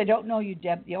since I don't know you,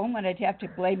 Deb, the only one I'd have to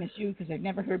blame is you because I've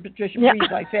never heard Patricia breathe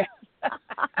like that.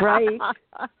 Right.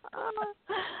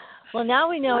 Well, now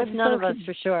we know it's none of us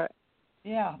for sure.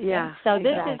 Yeah. So exactly.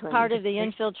 this is part of the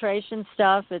infiltration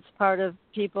stuff. It's part of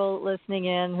people listening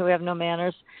in who have no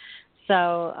manners.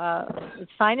 So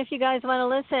it's fine if you guys want to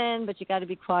listen, but you got to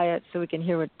be quiet so we can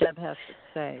hear what Deb has to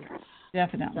say.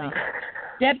 Definitely. So.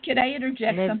 Deb, can I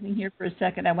interject something here for a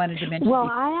second? I wanted to mention. Well,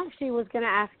 I actually was going to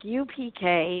ask you,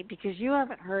 PK, because you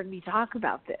haven't heard me talk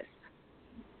about this.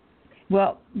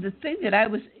 Well, the thing that I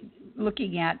was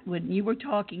looking at when you were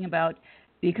talking about,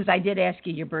 because I did ask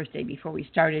you your birthday before we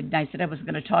started, and I said I wasn't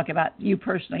going to talk about you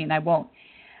personally, and I won't.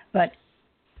 But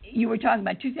you were talking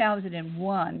about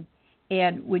 2001,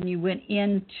 and when you went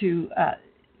into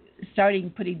starting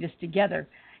putting this together,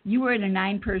 you were in a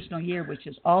 9 personal year, which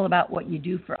is all about what you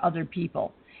do for other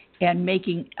people and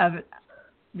making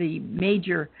the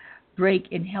major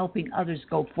break in helping others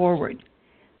go forward.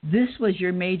 This was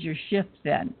your major shift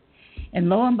then. And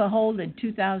lo and behold, in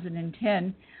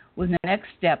 2010, when the next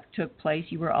step took place,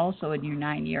 you were also in your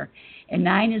 9 year. And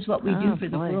 9 is what we do for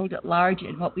the world at large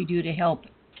and what we do to help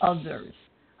others.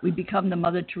 We become the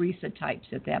Mother Teresa types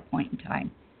at that point in time.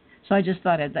 So I just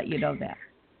thought I'd let you know that.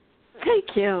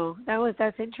 Thank you.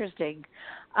 That's interesting.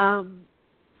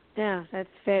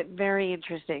 That's very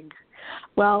interesting.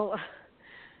 Well,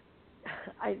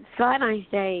 Scott and I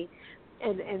say,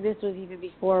 and this was even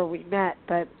before we met,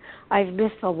 but I've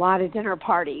missed a lot of dinner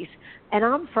parties, and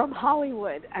I'm from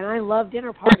Hollywood, and I love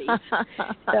dinner parties.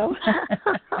 So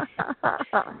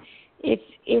it's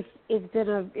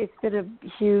been a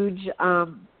huge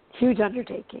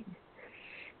undertaking,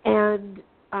 and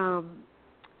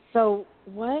so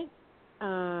what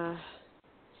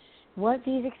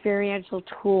these experiential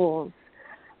tools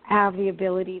have the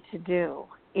ability to do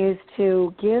is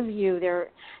to give you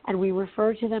and we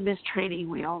refer to them as training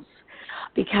wheels,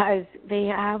 because they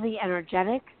have the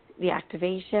energetics, the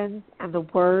activations, and the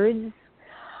words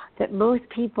that most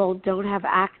people don't have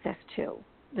access to.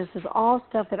 This is all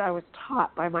stuff that I was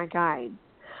taught by my guides.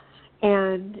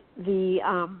 And the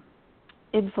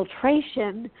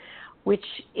infiltration, which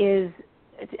is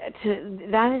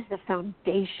that is the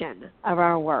foundation of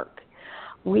our work.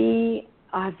 We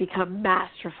have become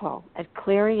masterful at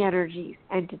clearing energies,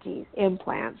 entities,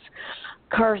 implants,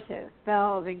 curses,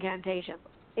 spells, incantations,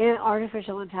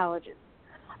 artificial intelligence.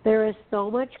 There is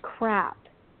so much crap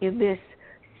in this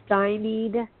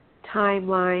stymied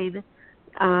timeline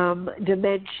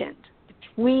dimension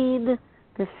between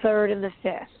the 3rd and the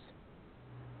 5th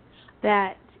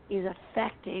that is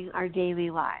affecting our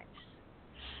daily lives.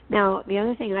 Now, the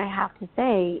other thing I have to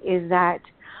say is that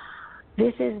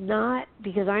this is not,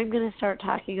 because I'm going to start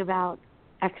talking about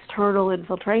external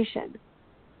infiltration.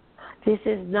 This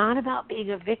is not about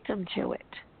being a victim to it.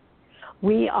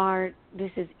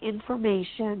 This is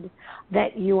information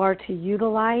that you are to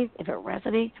utilize, if it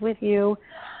resonates with you,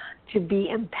 to be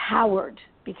empowered.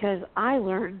 Because I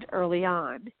learned early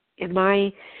on in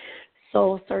my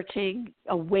soul-searching,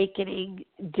 awakening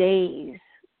days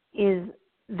is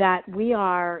that we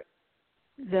are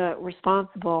the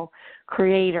responsible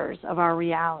creators of our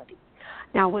reality.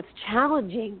 Now, what's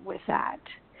challenging with that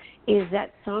is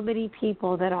that so many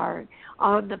people that are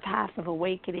on the path of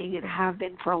awakening and have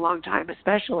been for a long time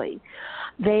especially,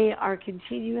 they are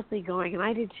continuously going, and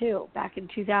I did too, back in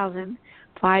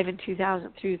 2005 and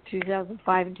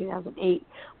 2008,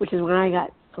 which is when I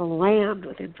got slammed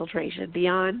with infiltration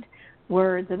beyond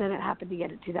words, and then it happened again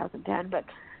in 2010. But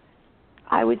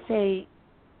I would say,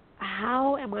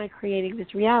 how am I creating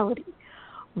this reality?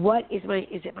 What is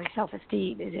is it my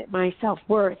self-esteem? Is it my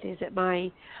self-worth? Is it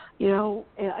my, do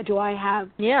I have...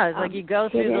 Yeah, it's like you go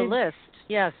through the list.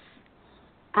 Yes.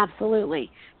 Absolutely.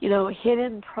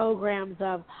 Hidden programs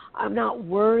of, I'm not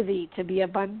worthy to be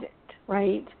abundant,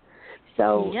 right?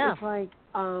 So It's like,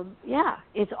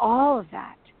 it's all of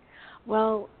that.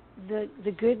 Well,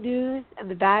 the good news and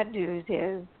the bad news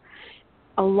is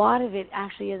a lot of it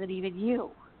actually isn't even you.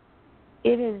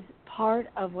 It is part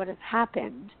of what has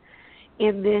happened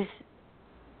in this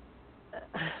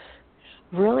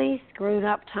really screwed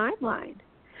up timeline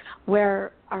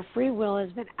where our free will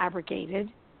has been abrogated.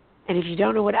 And if you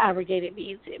don't know what abrogated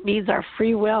means, it means our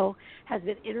free will has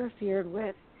been interfered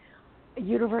with.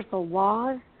 Universal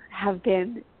laws have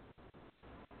been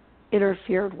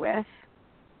interfered with.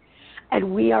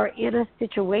 And we are in a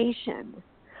situation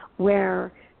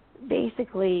where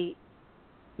basically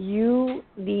you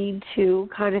need to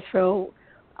kind of throw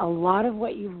a lot of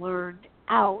what you've learned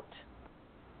out,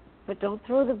 but don't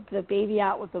throw the baby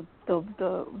out with the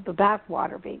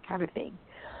bathwater kind of thing.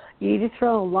 You need to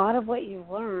throw a lot of what you've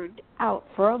learned out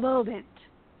for a moment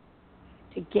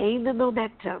to gain the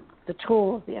momentum, the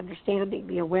tools, the understanding,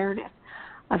 the awareness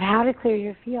of how to clear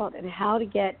your field and how to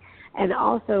get and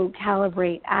also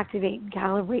activate and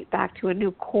calibrate back to a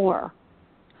new core,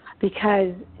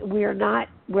 because we are not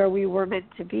where we were meant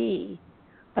to be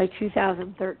by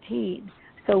 2013.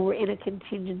 So we're in a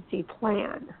contingency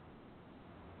plan.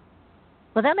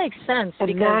 Well, that makes sense, and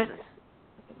because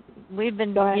we've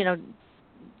been,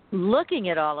 looking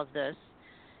at all of this,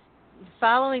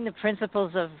 following the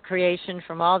principles of creation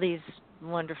from all these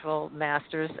wonderful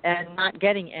masters and not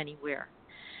getting anywhere.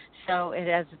 So it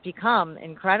has become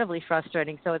incredibly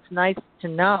frustrating. So it's nice to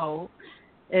know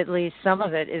at least some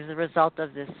of it is the result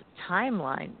of this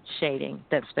timeline shading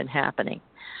that's been happening.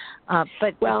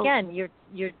 But again, your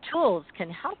tools can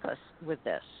help us with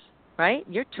this, right?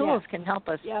 Your tools can help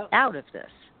us out of this.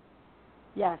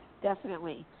 Yes,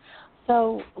 definitely.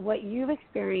 So what you've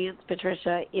experienced,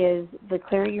 Patricia, is the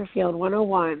Clearing Your Field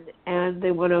 101 and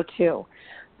the 102.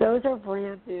 Those are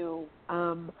brand new.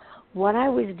 What I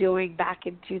was doing back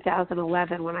in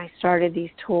 2011 when I started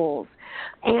these tools.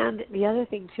 And the other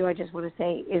thing, too, I just want to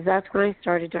say is that's when I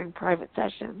started doing private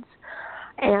sessions.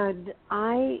 And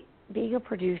being a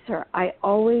producer, I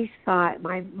always thought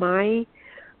my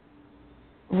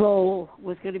role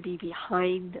was going to be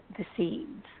behind the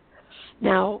scenes.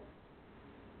 Now,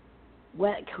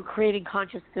 creating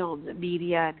conscious films and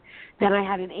media, and then I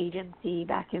had an agency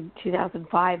back in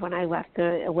 2005 when I left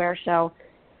the Aware Show.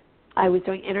 I was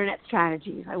doing internet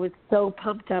strategies. I was so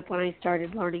pumped up when I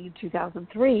started learning in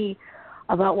 2003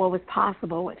 about what was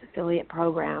possible with affiliate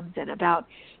programs and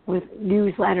with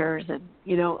newsletters and,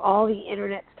 all the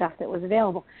internet stuff that was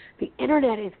available. The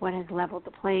internet is what has leveled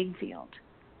the playing field.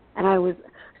 And I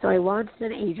launched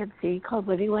an agency called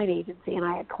Living Light Agency, and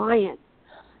I had clients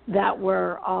that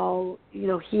were all,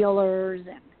 healers,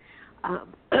 and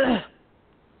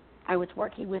I was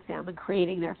working with them and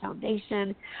creating their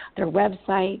foundation, their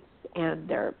websites, and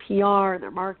their PR and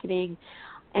their marketing.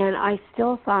 And I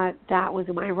still thought that was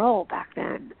my role back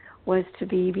then, was to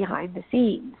be behind the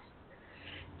scenes.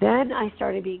 Then I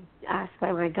started being asked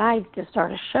by my guides to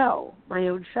start a show, my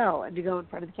own show, and to go in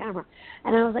front of the camera.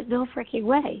 And I was like, no freaking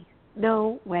way.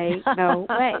 No way, no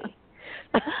way.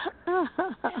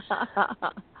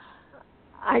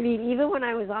 I mean, even when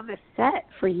I was on the set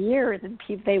for years and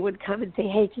they would come and say,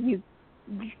 hey, can you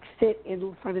sit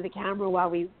in front of the camera while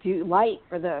we do light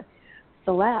for the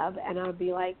celeb? And I would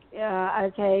be like,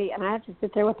 okay. And I have to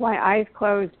sit there with my eyes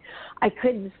closed. I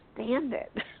couldn't stand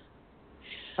it.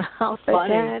 How but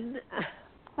funny. Then,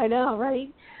 I know,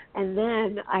 right? And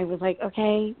then I was like,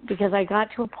 okay, because I got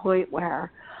to a point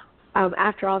where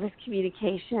after all this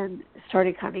communication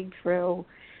started coming through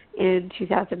in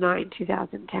 2009,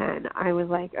 2010, I was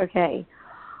like, okay,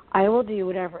 I will do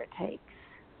whatever it takes.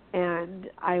 And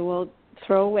I will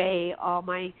throw away all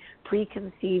my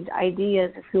preconceived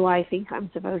ideas of who I think I'm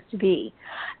supposed to be.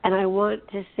 And I want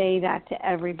to say that to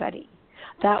everybody.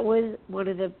 That was one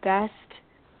of the best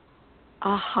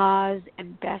ahas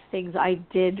and best things I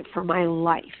did for my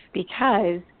life,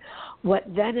 because what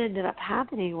then ended up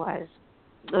happening was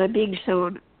I'm being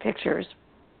shown pictures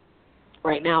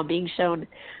right now, being shown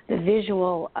the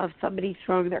visual of somebody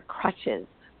throwing their crutches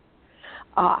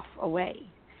away.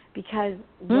 Because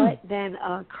what then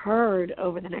occurred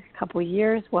over the next couple of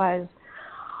years was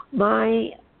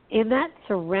in that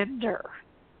surrender,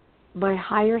 my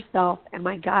higher self and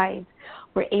my guides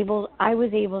I was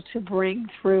able to bring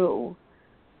through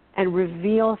and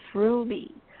reveal through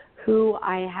me who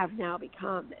I have now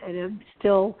become and am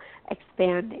still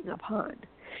expanding upon.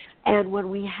 And when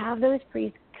we have those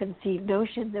preconceived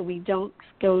notions and we don't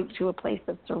go to a place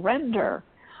of surrender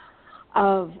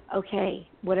of, okay,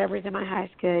 whatever's in my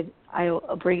highest good,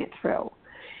 I'll bring it through,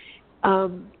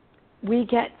 we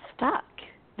get stuck.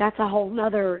 That's a whole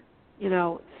nother,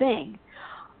 thing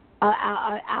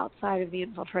outside of the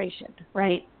infiltration,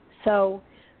 right? So,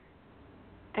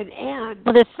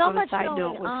 well, there's so much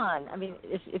going on. I mean,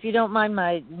 if you don't mind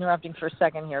my interrupting for a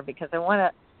second here, because I want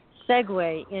to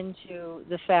segue into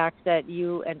the fact that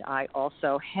you and I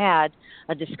also had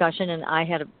a discussion, and I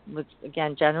was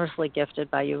again generously gifted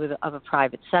by you of a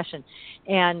private session.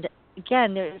 And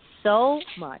again, there's so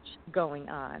much going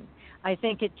on. I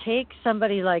think it takes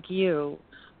somebody like you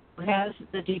who has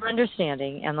the deep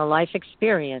understanding and the life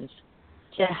experience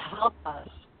to help us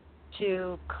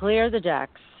to clear the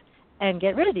decks and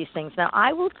get rid of these things. Now,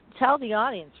 I will tell the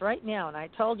audience right now, and I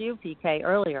told you, PK,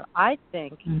 earlier, I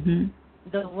think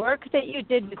the work that you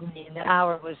did with me in the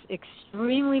hour was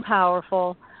extremely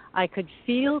powerful. I could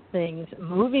feel things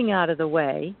moving out of the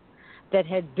way that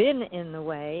had been in the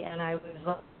way, and I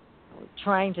was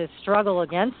trying to struggle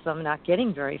against them, not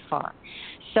getting very far.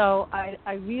 So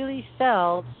I really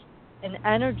felt an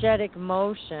energetic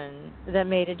motion that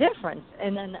made a difference.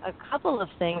 And then a couple of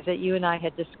things that you and I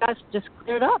had discussed just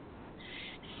cleared up.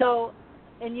 So,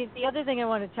 and the other thing I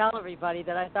want to tell everybody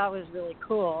that I thought was really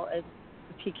cool is,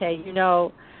 PK, you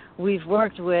know, we've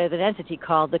worked with an entity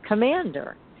called the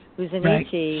Commander, who's an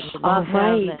ET. We love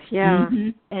him. Yeah.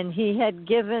 And he had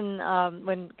given,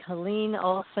 when Colleen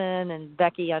Olsen and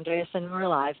Becky Andreasen were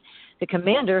alive, the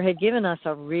Commander had given us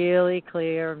a really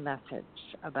clear message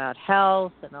about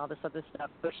health and all this other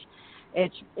stuff, which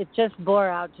it just bore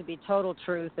out to be total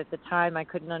truth. At the time, I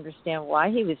couldn't understand why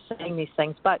he was saying these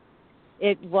things, but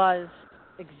it was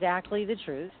exactly the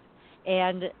truth.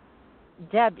 And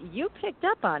Deb, you picked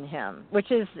up on him,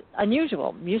 which is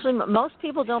unusual. Usually most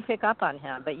people don't pick up on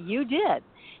him, but you did.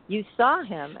 You saw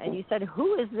him, and you said,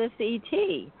 who is this ET?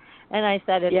 And I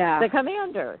said, it's the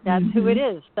Commander. That's who it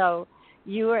is. So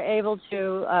you were able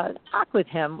to talk with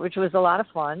him, which was a lot of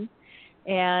fun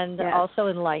and also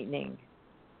enlightening.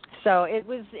 So it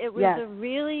was a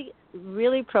really,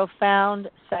 really profound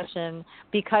session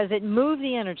because it moved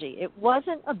the energy. It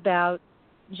wasn't about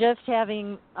just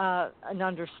having an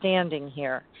understanding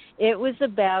here. It was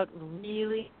about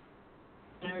really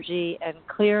energy and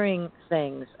clearing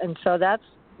things. And so that's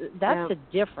the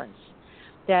difference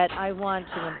that I want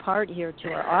to impart here to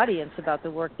our audience about the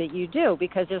work that you do,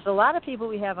 because there's a lot of people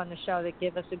we have on the show that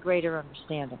give us a greater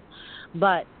understanding.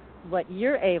 But what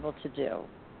you're able to do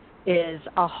is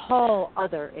a whole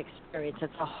other experience.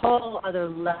 It's a whole other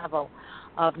level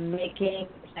of making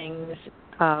things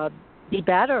be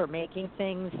better, making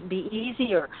things be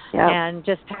easier, and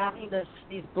just having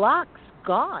these blocks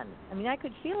gone. I mean, I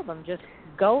could feel them just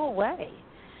go away.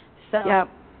 So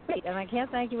great, and I can't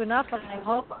thank you enough, and I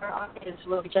hope our audience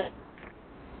will just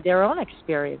their own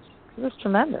experience. It was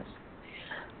tremendous.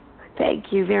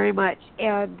 Thank you very much.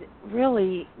 And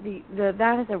really,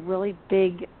 that is a really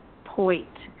big point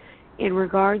in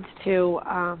regards to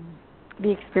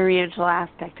the experiential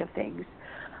aspect of things,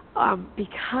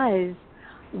 because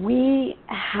we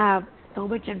have so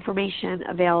much information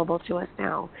available to us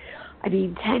now. I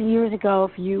mean, 10 years ago,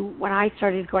 when I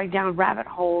started going down rabbit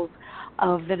holes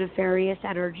of the nefarious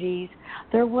energies,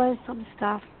 there was some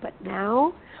stuff, but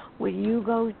now when you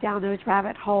go down those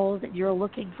rabbit holes and you're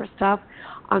looking for stuff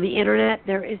on the internet,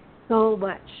 there is so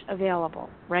much available,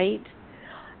 right?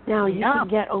 Now you can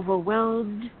get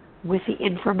overwhelmed with the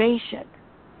information.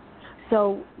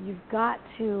 So you've got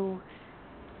to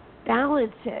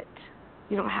balance it.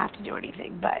 You don't have to do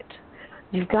anything, but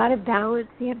you've got to balance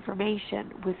the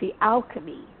information with the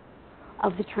alchemy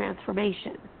of the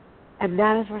transformation. And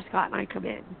that is where Scott and I come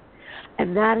in.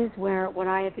 And that is where what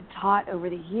I have been taught over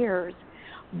the years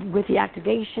with the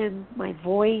activation, my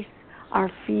voice,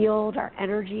 our field, our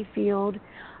energy field,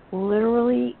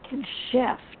 literally can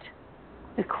shift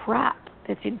the crap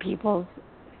that's in people's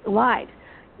lives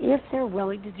if they're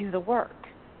willing to do the work.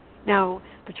 Now,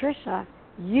 Patricia,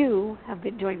 you have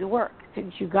been doing the work.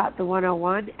 Since you got the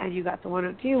 101 and you got the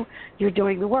 102, you're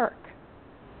doing the work.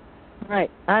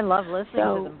 Right. I love listening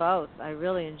to them both. I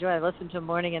really enjoy it. I listen to them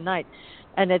morning and night.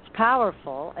 And it's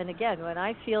powerful. And again, when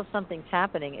I feel something's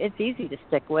happening, it's easy to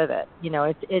stick with it. You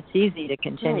know, it's easy to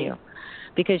continue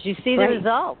because you see the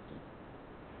results.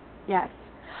 Yes.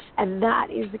 And that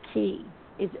is the key.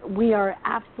 We are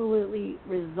absolutely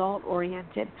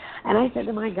result-oriented. And I said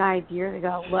to my guys years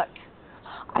ago, look,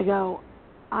 I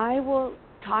will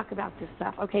talk about this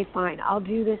stuff. Okay, fine. I'll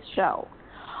do this show.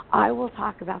 I will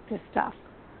talk about this stuff.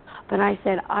 But I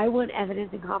said, I want evidence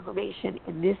and confirmation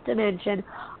in this dimension.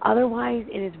 Otherwise,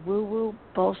 it is woo-woo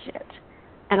bullshit.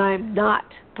 And I'm not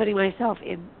putting myself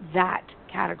in that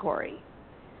category.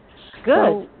 Good.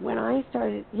 So when I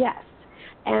started,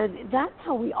 and that's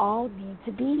how we all need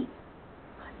to be.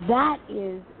 That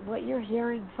is what you're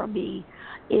hearing from me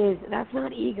that's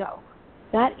not ego.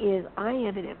 That is, I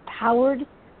am an empowered,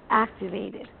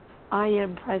 activated, I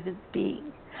am presence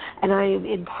being. And I am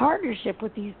in partnership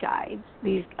with these guides.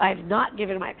 I've not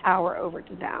given my power over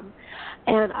to them.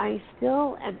 And I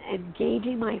still am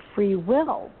engaging my free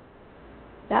will.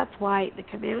 That's why the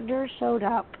Commander showed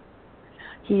up.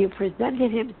 He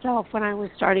presented himself when I was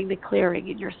starting the clearing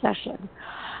in your session,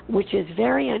 which is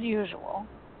very unusual.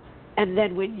 And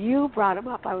then when you brought him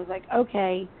up, I was like,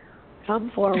 okay,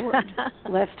 come forward.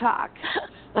 Let's talk.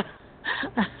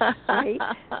 Right?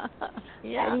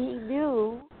 Yeah. And he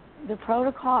knew the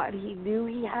protocol, and he knew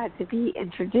he had to be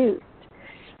introduced.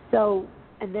 So,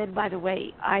 and then, by the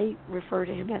way, I refer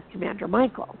to him as Commander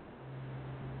Michael.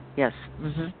 Yes.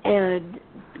 Mm-hmm. And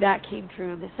that came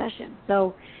through in the session.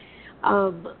 So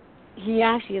he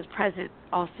actually is present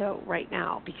also right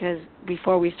now, because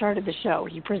before we started the show,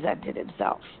 he presented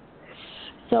himself.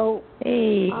 So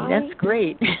hey, that's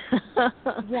great.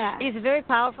 Yeah, he's very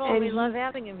powerful, and we love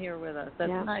having him here with us.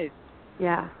 That's nice.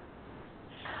 Yeah.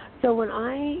 So when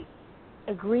I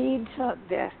agreed to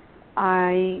this,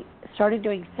 I started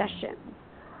doing sessions,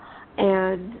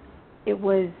 and it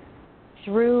was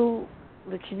through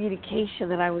the communication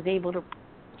that I was able to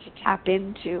tap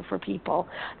into for people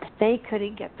that they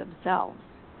couldn't get themselves.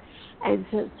 And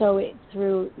so it's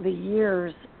through the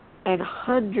years and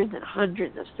hundreds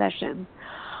of sessions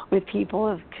with people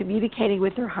of communicating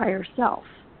with their higher self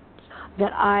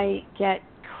that I get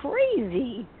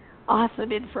crazy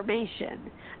awesome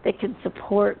information that can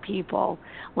support people,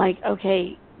 like,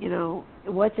 okay,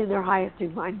 what's in their highest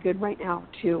mind good right now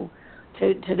to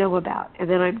know about. And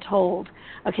then I'm told,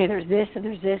 okay, there's this and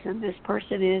there's this, and this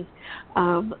person is,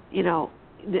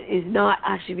 is not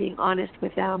actually being honest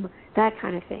with them, that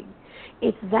kind of thing.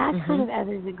 It's that kind of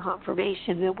evidence and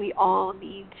confirmation that we all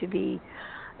need to be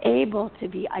able to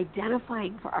be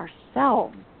identifying for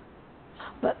ourselves.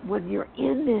 But when you're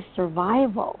in this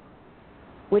survival,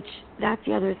 which that's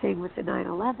the other thing with the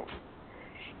 9/11,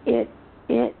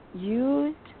 it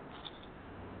used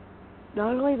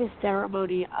not only the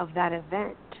ceremony of that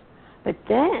event, but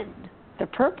then the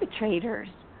perpetrators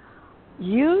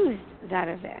used that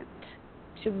event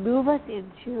to move us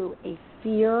into a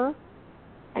fear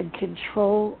and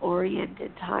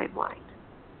control-oriented timeline.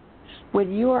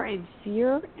 When you are in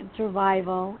fear and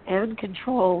survival and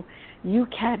control, you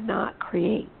cannot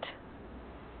create.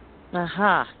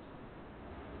 Aha.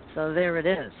 So there it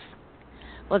is.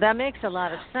 Well, that makes a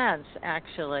lot of sense,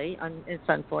 actually. It's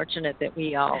unfortunate that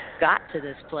we all got to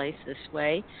this place this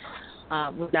way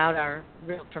without our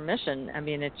real permission. I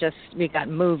mean, we got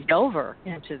moved over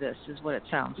into this, is what it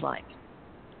sounds like.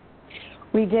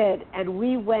 We did, and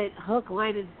we went hook,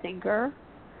 line, and sinker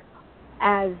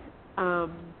as,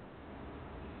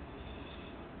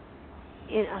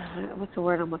 what's the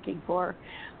word I'm looking for?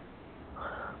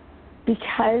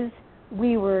 Because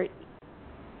we were...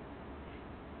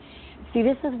 See,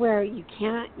 this is where you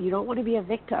don't want to be a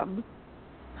victim,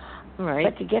 right?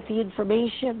 But to get the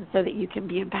information so that you can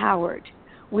be empowered.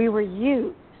 We were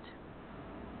used.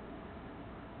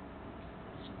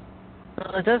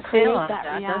 Well, it does feel like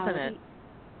that, doesn't it?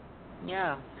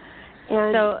 Yeah.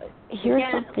 And so here's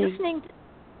something.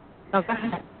 Go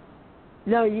ahead.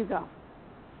 No, you go.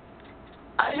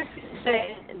 I was going to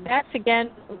say, that's again,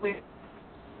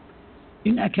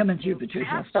 you're not coming through,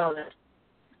 Patricia.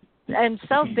 I'm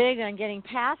so big on getting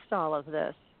past all of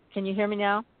this. Can you hear me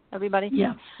now, everybody?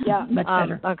 Yeah, much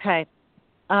better. Okay.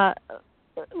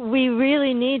 We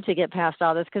really need to get past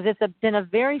all this, because it's been a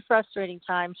very frustrating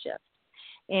time shift.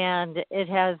 And it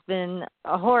has been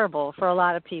horrible for a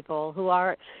lot of people who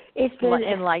are to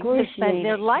spend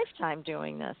their lifetime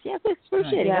doing this. Yes, it's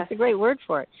excruciating. That's a great word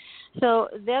for it. So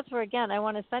that's where, again, I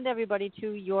want to send everybody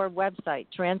to your website,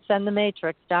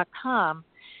 transcendthematrix.com,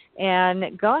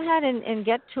 and go ahead and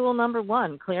get tool number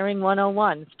 1, Clearing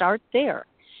 101. Start there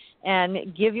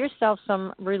and give yourself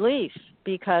some relief,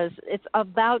 because it's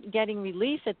about getting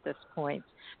relief at this point.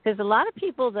 Because a lot of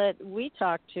people that we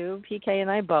talk to, PK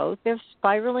and I both, they're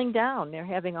spiraling down. They're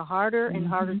having a harder and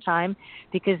harder time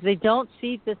because they don't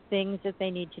see the things that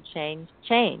they need to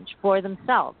change for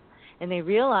themselves. And they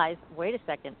realize, wait a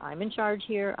second, I'm in charge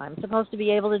here. I'm supposed to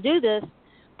be able to do this,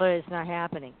 but it's not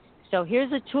happening. So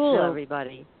here's a tool,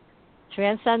 everybody.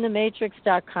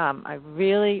 Transcendthematrix.com. I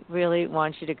really, really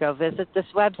want you to go visit this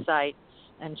website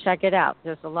and check it out.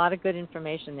 There's a lot of good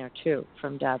information there, too,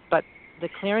 from Deb. But the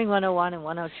Clearing 101 and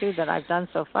 102 that I've done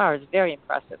so far is very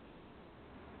impressive.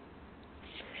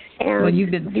 And well, you've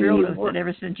been thrilled with it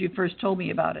ever since you first told me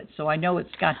about it, so I know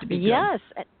it's got to be good. Yes,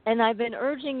 and I've been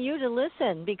urging you to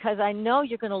listen, because I know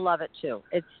you're going to love it, too.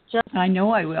 It's just I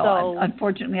know I will. So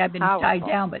unfortunately, I've been tied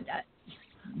down, but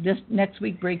this next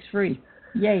week breaks free.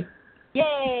 Yay.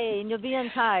 Yay, and you'll be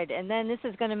untied. And then this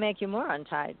is going to make you more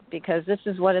untied, because this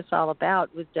is what it's all about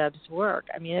with Deb's work.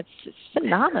 I mean, it's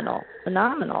phenomenal.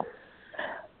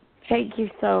 Thank you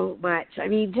so much. I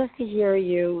mean, just to hear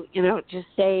you,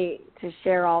 to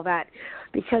share all that,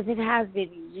 because it has been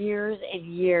years and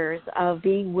years of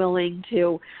being willing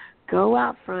to go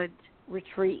out front,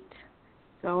 retreat,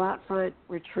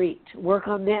 work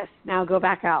on this, now go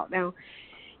back out. Now,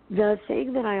 the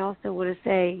thing that I also want to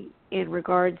say in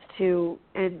regards to,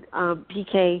 and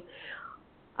PK,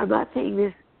 I'm not saying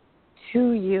this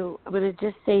to you, I'm going to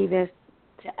just say this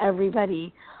to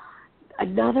everybody.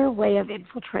 Another way of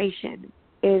infiltration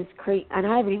is and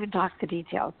I haven't even talked the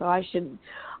details, so I'm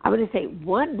going to say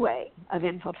one way of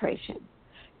infiltration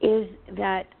is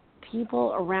that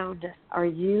people around us are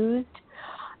used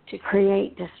to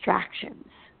create distractions.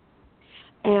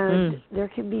 And there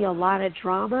can be a lot of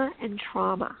drama and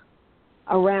trauma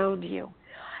around you.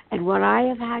 And what I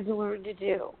have had to learn to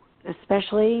do,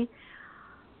 especially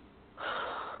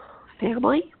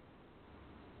family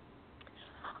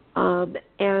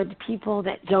and people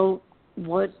that don't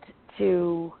want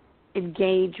to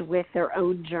engage with their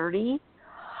own journey,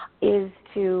 is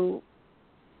to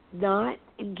not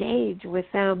engage with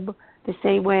them the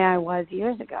same way I was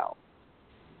years ago.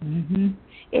 Mm-hmm.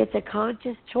 It's a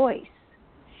conscious choice.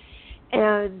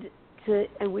 And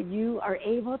when you are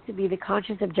able to be the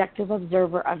conscious, objective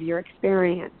observer of your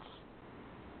experience,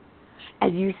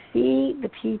 and you see the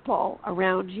people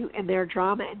around you and their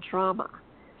drama and trauma,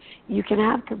 you can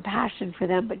have compassion for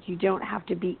them, but you don't have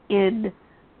to be in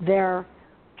their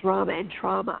drama and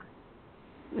trauma.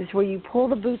 It's where you pull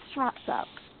the bootstraps up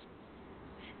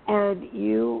and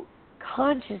you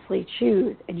consciously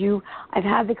choose. And I've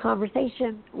had the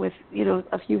conversation with,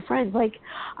 a few friends, like,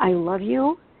 I love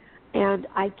you, and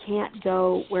I can't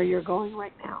go where you're going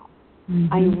right now.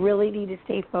 Mm-hmm. I really need to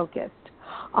stay focused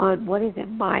on what is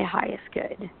in my highest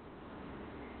good.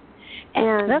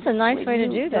 And that's a nice way to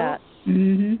do that.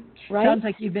 Mm-hmm. Right? Sounds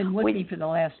like you've been with me for the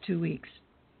last 2 weeks.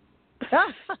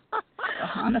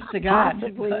 Honest to God.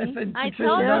 Possibly. I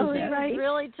told you she was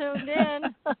really tuned in.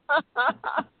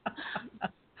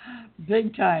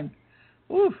 Big time.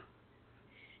 Ooh.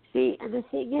 See, and the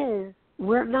thing is,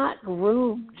 we're not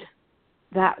groomed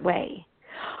that way.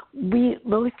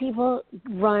 Most people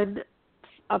run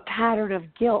a pattern of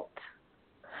guilt,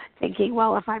 thinking,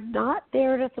 well, if I'm not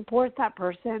there to support that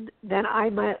person, then I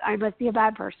must be a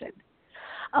bad person.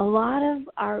 A lot of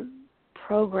our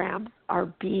programs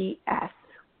are BS.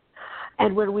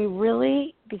 And when we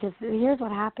really, because here's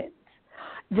what happens,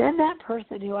 then that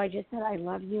person who I just said, I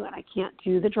love you and I can't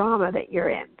do the drama that you're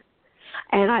in,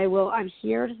 and I'm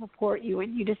here to support you,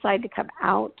 and you decide to come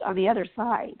out on the other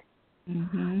side,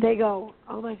 mm-hmm. they go,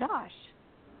 oh my gosh,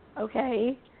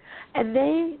 okay. And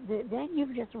then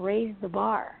you've just raised the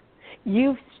bar.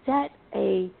 You've set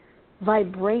a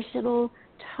vibrational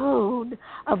tone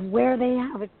of where they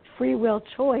have a free will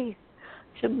choice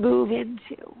to move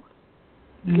into.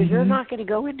 Because mm-hmm. you're not going to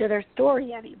go into their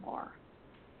story anymore.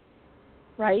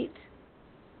 Right?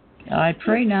 I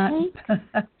pray not.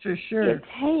 For sure. It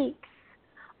takes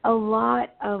a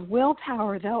lot of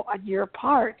willpower, though, on your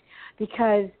part,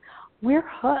 because we're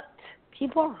hooked.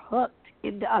 People are hooked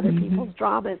into other mm-hmm. people's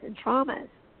dramas and traumas.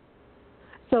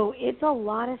 So it's a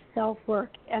lot of self-work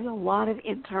and a lot of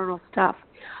internal stuff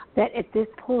that at this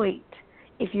point,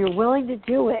 if you're willing to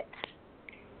do it,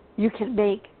 you can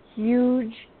make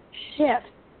huge shifts.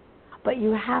 But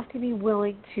you have to be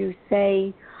willing to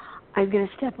say, I'm going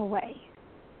to step away.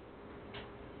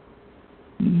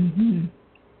 Mm-hmm.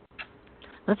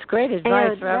 That's great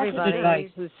advice for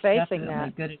everybody who's facing Definitely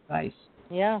that. Good advice.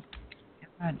 Yeah.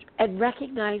 And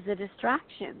recognize the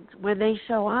distractions when they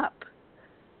show up.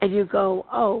 And you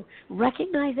go,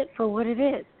 recognize it for what it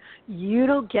is. You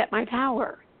don't get my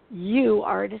power. You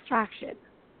are a distraction.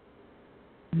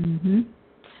 Mm-hmm.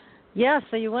 Yeah,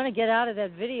 so you want to get out of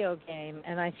that video game,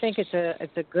 and I think it's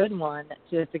a good one.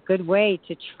 It's a good way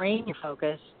to train your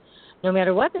focus, no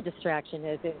matter what the distraction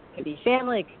is. It could be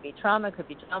family, it could be trauma, it could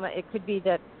be drama. It could be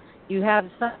that you have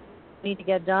something you need to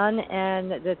get done,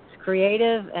 and that's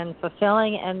creative and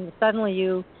fulfilling, and suddenly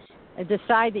you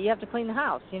decide that you have to clean the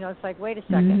house. It's like, wait a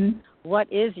second. Mm-hmm. What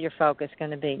is your focus going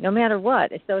to be, no matter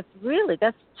what? So it's really,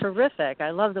 that's terrific.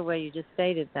 I love the way you just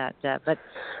stated that, Deb. But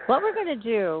what we're going to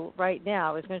do right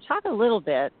now is going to talk a little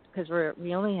bit, because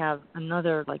we only have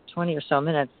another 20 or so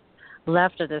minutes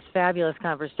left of this fabulous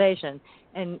conversation.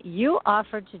 And you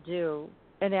offered to do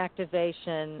an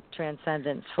activation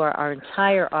transcendence for our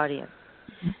entire audience.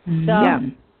 Mm-hmm. So,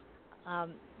 yeah.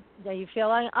 Are you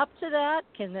feeling up to that?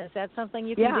 Is that something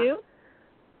you can do?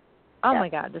 Oh, yeah. my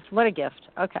God. What a gift.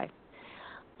 Okay.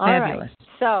 All Fabulous. right.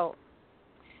 So,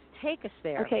 take us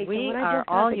there. Okay, we so are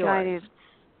all yours. Guidance,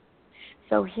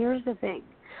 so here's the thing.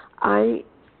 I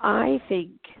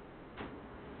think,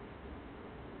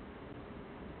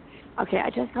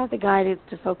 I just got the guidance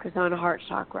to focus on heart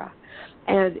chakra.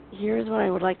 And here's what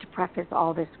I would like to preface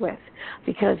all this with.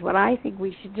 Because what I think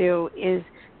we should do is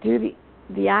do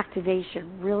the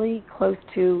activation really close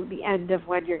to the end of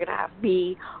when you're going to have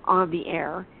me on the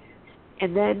air.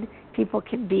 And then people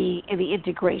can be in the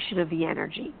integration of the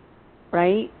energy,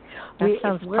 right? That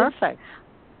sounds perfect.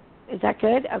 Is that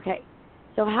good? Okay.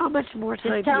 So how much more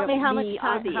time Just tell do you me have how me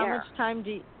on the air? much time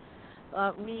do you,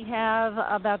 we have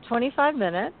about 25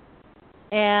 minutes.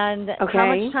 And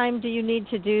how much time do you need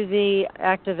to do the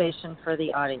activation for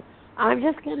the audience? I'm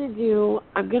going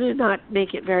to not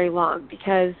make it very long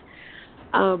because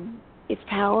it's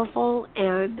powerful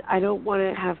and I don't want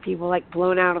to have people like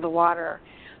blown out of the water.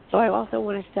 So I also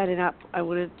want to set it up. I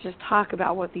want to just talk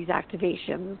about what these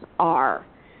activations are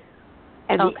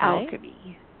and the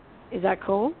alchemy. Is that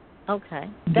cool? Okay.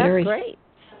 That's great.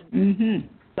 Mm-hmm.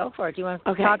 Go for it. Do you want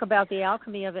to talk about the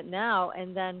alchemy of it now,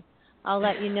 and then I'll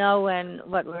let you know when,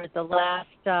 what were the last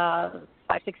 5-6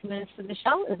 minutes of the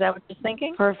show? Is that what you're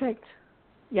thinking? Perfect.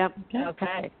 Yep.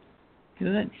 Okay.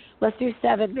 Good. Let's do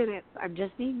 7 minutes. I'm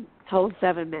just being told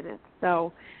 7 minutes.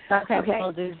 So Okay.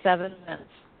 We'll do 7 minutes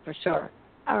for sure.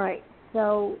 All right.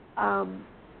 So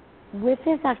with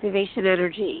this activation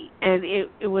energy, and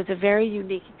it was a very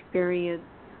unique experience.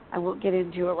 I won't get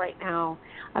into it right now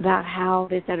about how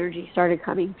this energy started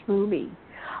coming through me,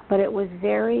 but it was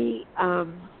very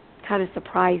kind of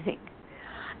surprising.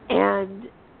 And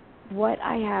what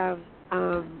I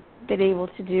have been able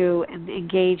to do and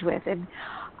engage with, and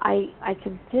I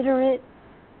consider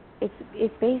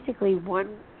it's basically one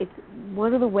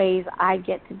of the ways I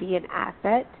get to be an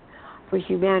asset for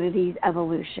humanity's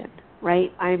evolution,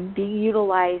 right? I'm being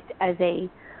utilized as a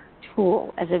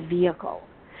tool, as a vehicle.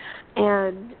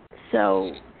 And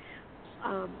so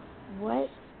what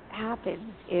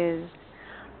happens is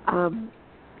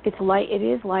it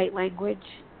is light language,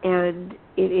 and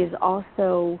it is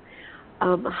also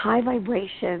high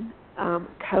vibration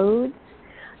codes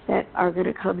that are going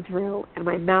to come through, and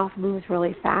my mouth moves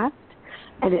really fast,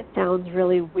 and it sounds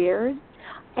really weird.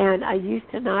 And I used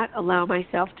to not allow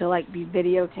myself to be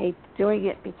videotaped doing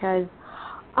it because,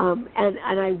 I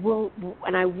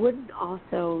wouldn't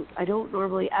also. I don't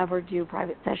normally ever do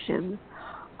private sessions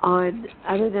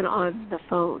other than on the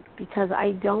phone because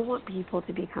I don't want people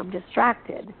to become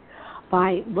distracted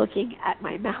by looking at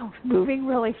my mouth moving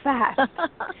really fast.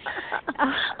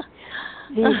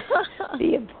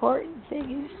 The important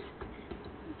thing is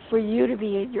for you to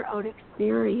be in your own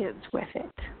experience with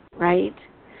it, right?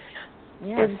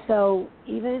 Yes. And so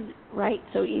even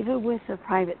with the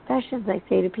private sessions, I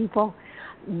say to people,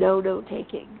 no note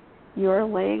taking. You're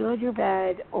laying on your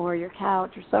bed or your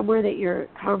couch or somewhere that you're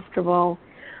comfortable,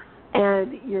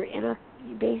 and you're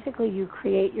basically you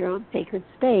create your own sacred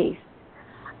space,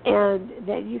 and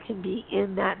then you can be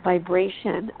in that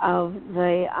vibration of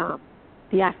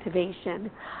the activation.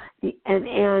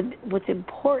 And what's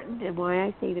important, and why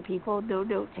I say to people no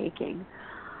note taking,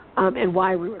 and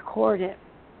why we record it,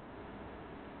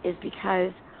 is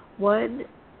because when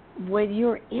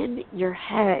you're in your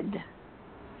head,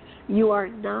 you are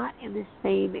not in the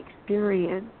same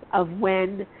experience of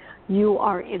when you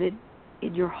are in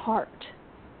your heart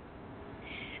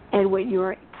and when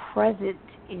you're present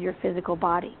in your physical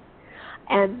body.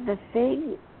 And the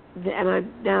thing, and I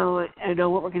know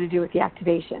what we're going to do with the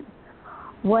activation.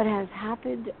 What has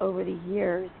happened over the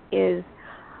years is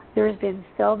there's been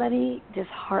so many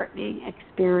disheartening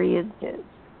experiences.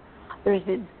 There's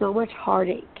been so much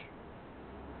heartache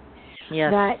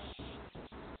that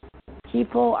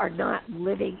people are not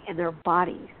living in their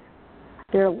bodies.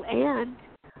 And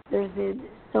there's been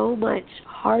so much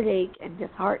heartache and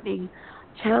disheartening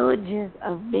challenges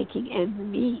of making ends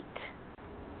meet.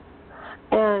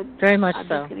 And very much I'm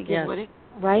so. Just going to give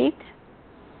right?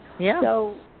 Yeah.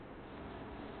 So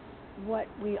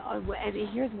and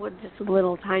here's one just a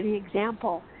little tiny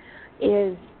example,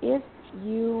 is if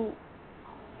you,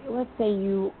 let's say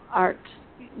you are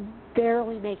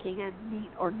barely making ends meet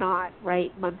or not,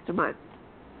 right, month to month,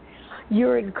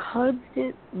 you're in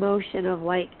constant motion of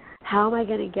how am I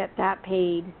going to get that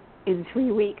paid in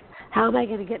 3 weeks? How am I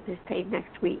going to get this paid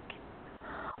next week?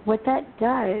 What that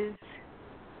does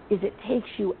is it takes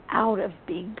you out of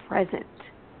being present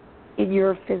in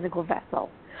your physical vessel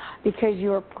because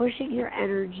you're pushing your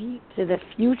energy to the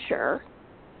future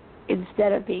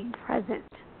instead of being present.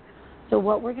 So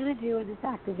what we're going to do in this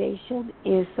activation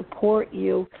is support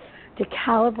you to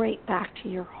calibrate back to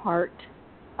your heart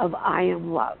of I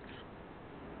am love.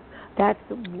 That's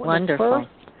the first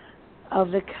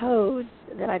of the codes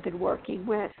that I've been working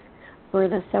with for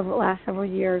the last several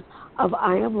years of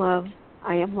I am love,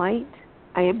 I am light,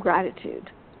 I am gratitude.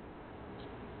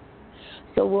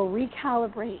 So we'll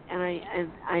recalibrate, and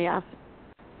I ask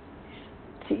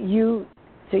you,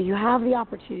 so you have the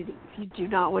opportunity. If you do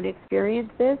not want to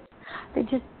experience this, then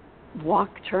just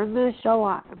turn the show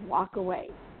off and walk away,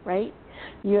 right?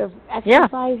 You have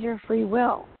exercised your free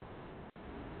will,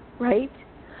 right?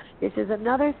 This is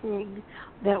another thing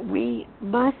that we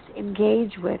must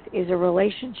engage with, is a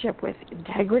relationship with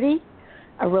integrity,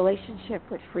 a relationship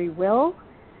with free will,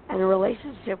 and a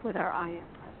relationship with our I am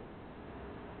presence.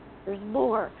 There's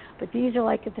more, but these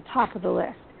are at the top of the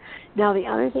list. Now, the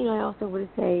other thing I also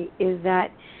want to say is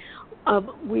that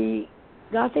we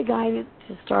got the guidance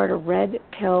to start a red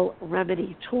pill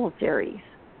remedy tool series.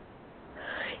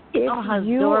 How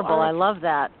adorable. I love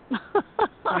that.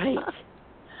 Right.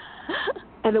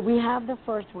 And we have the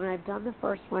first one. I've done the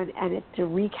first one, and it's to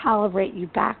recalibrate you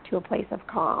back to a place of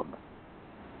calm.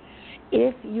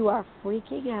 If you are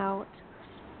freaking out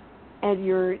and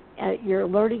you're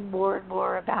learning more and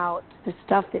more about the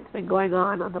stuff that's been going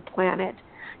on the planet,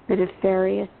 the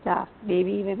nefarious stuff,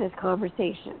 maybe even this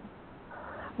conversation,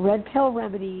 Red Pill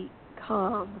Remedy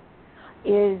Calm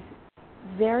is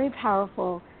very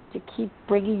powerful to keep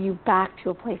bringing you back to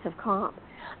a place of calm.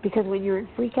 Because when you're in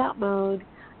freak out mode,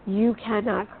 you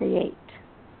cannot create.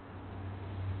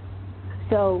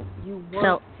 So you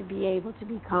want to be able to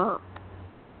be calm.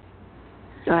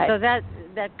 So that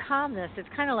calmness, it's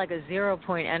kind of like a 0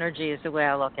 point energy is the way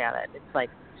I look at it. It's like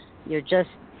you're just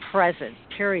present,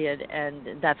 period,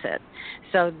 and that's it.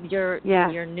 So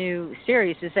your new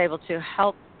series is able to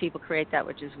help people create that,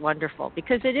 which is wonderful,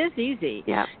 because it is easy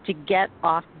to get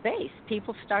off base.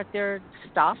 People start their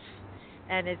stuff,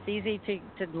 and it's easy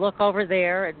to look over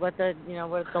there at what the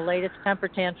latest temper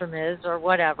tantrum is or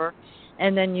whatever,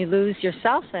 and then you lose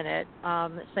yourself in it,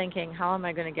 thinking, how am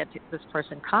I going to get this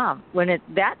person calm? When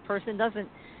that person doesn't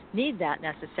need that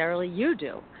necessarily, you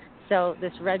do. So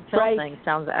this red pill thing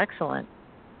sounds excellent.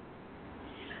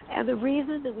 And the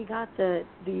reason that we got the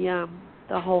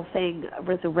whole thing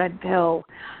with the red pill,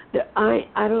 I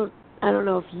don't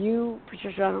know if you,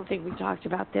 Patricia, I don't think we talked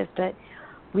about this, but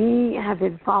we have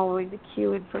been following the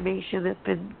Q information that's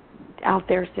been out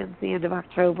there since the end of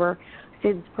October,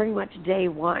 since pretty much day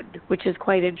one, which is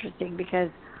quite interesting because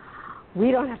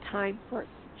we don't have time for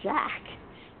jack,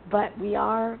 but we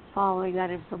are following that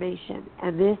information,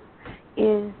 and this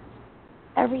is,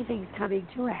 everything's coming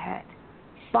to a head,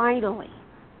 finally.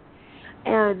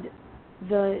 And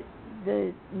the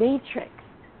matrix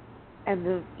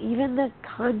and even the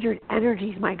conjured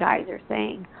energies, my guys are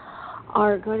saying,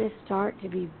 are going to start to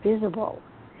be visible,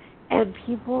 and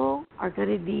people are going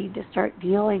to need to start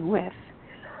dealing with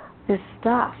this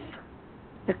stuff,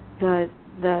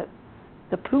 the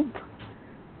poop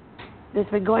that's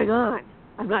been going on.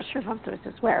 I'm not sure if I'm supposed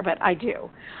to swear, but I do.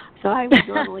 So I would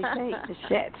normally say the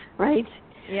shit, right?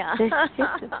 Yeah. The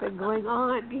shit that's been going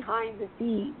on behind the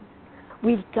scenes.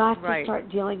 We've got to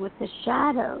start dealing with the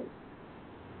shadows.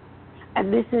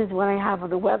 And this is what I have on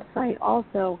the website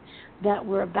also, that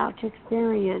we're about to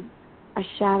experience a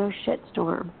shadow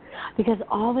shitstorm. Because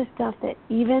all the stuff that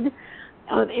even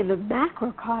in the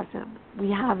macrocosm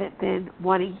we haven't been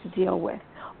wanting to deal with,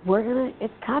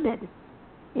 it's coming.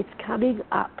 It's coming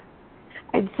up.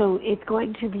 And so it's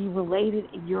going to be related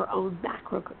in your own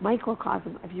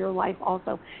microcosm of your life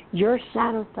also. Your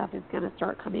shadow stuff is going to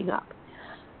start coming up.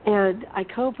 And I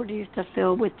co-produced a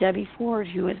film with Debbie Ford,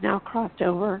 who is now crossed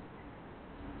over.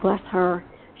 Bless her.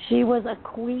 She was a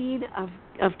queen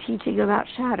of teaching about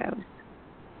shadows.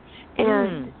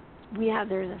 And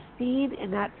there's a scene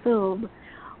in that film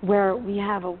where we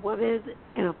have a woman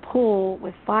in a pool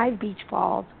with 5 beach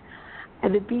balls,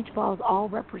 and the beach balls all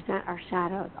represent our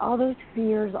shadows. All those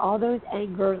fears, all those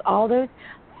angers, all those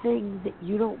things that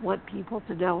you don't want people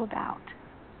to know about.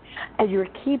 And you're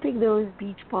keeping those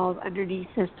beach balls underneath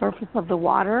the surface of the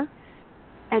water,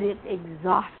 and it's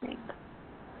exhausting.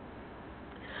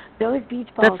 Those beach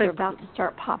balls are about to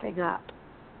start popping up.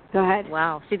 Go ahead.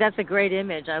 Wow. See, that's a great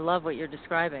image. I love what you're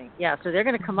describing. Yeah, so they're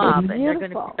going to come up, and they're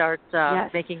going to start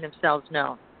making themselves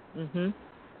known. Mm-hmm.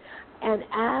 And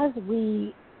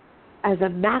as a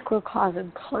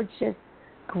macrocosm conscious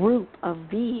group of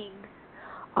beings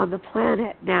on the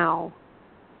planet now,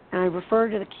 and I refer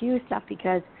to the Q stuff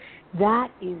because that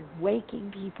is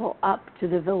waking people up to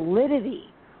the validity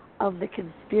of the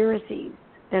conspiracies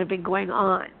that have been going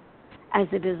on as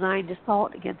a designed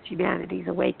assault against humanity's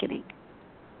awakening.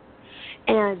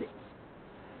 And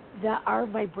that our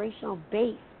vibrational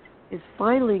base is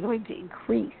finally going to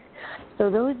increase. So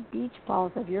those beach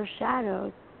balls of your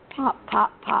shadows pop,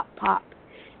 pop, pop, pop.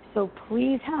 So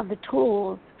please have the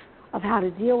tools of how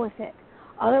to deal with it.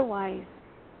 Otherwise,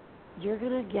 you're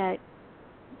going to get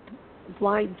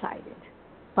blindsided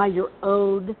by your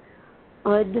own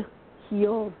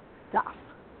unhealed stuff.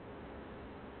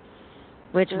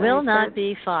 Which will not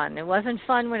be fun. It wasn't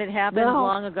fun when it happened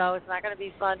long ago. It's not going to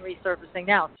be fun resurfacing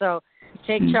now. So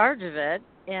take charge of it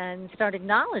and start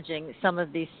acknowledging some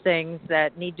of these things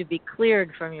that need to be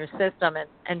cleared from your system,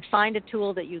 and find a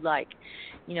tool that you like.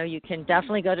 You know, you can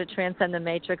definitely go to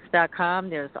transcendthematrix.com.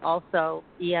 There's also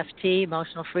EFT,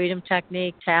 emotional freedom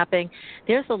technique, tapping.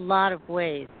 There's a lot of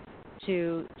ways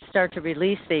to start to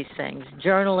release these things.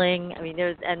 Journaling, I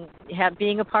mean,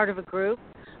 being a part of a group,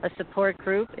 a support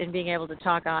group, and being able to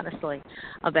talk honestly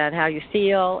about how you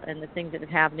feel and the things that have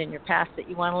happened in your past that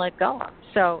you want to let go of.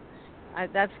 So I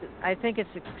think it's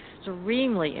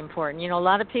extremely important. A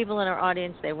lot of people in our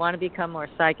audience, they want to become more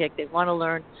psychic. They want to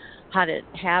learn how to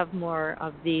have more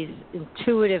of these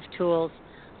intuitive tools.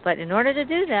 But in order to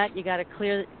do that, you got to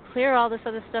clear all this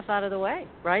other stuff out of the way.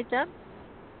 Right, Deb?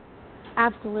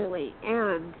 Absolutely.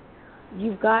 And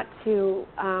you've got to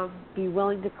be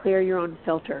willing to clear your own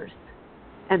filters.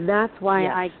 And that's why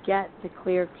I get to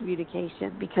clear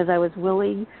communication, because I was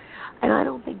willing. And I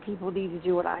don't think people need to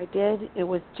do what I did. It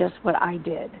was just what I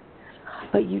did.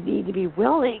 But you need to be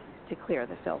willing to clear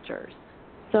the filters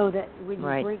so that when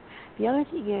you bring... The other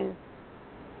thing is,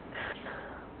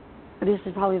 and this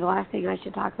is probably the last thing I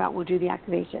should talk about, we'll do the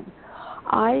activation.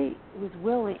 I was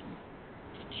willing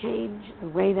to change the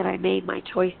way that I made my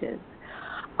choices.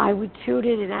 I would tune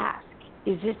in and ask,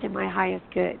 is this in my highest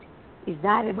good? Is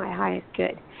that in my highest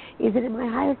good? Is it in my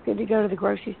highest good to go to the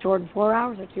grocery store in 4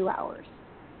 hours or 2 hours?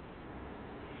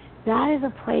 That is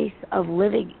a place of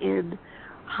living in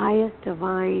highest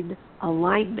divine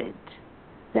alignment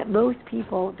that most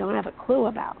people don't have a clue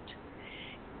about.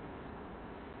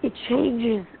 It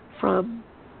changes from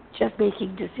just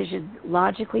making decisions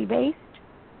logically based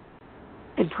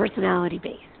and personality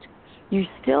based. You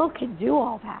still can do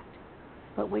all that,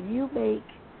 but when you make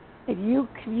and you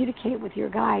communicate with your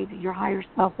guide, your higher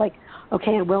self, like,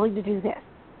 okay, I'm willing to do this.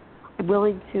 I'm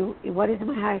willing to, what is in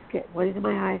my highest good? What is in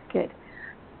my highest good?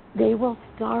 They will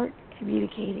start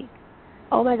communicating.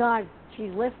 Oh my God,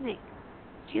 she's listening.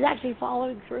 She's actually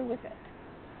following through with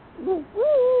it.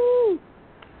 Woo-woo!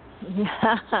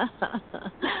 Yeah,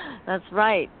 that's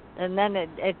right. And then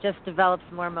it just develops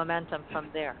more momentum from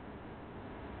there.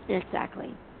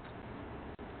 Exactly.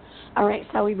 All right,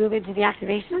 shall we move into the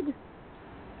activation?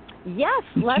 Yes,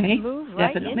 let's move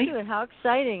right definitely into it. How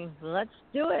exciting. Let's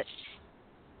do it.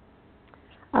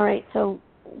 All right, so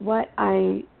what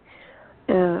I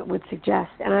would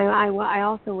suggest, and I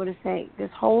also want to say,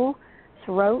 this whole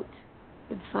throat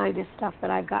and sinus stuff that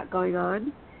I've got going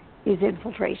on is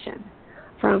infiltration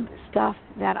from stuff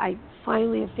that I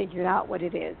finally have figured out what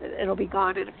it is. It'll be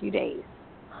gone in a few days.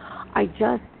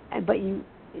 But you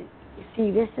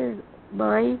see, this is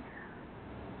my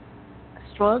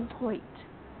strong point,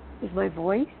 is my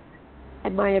voice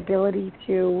and my ability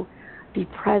to be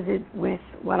present with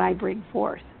what I bring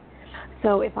forth.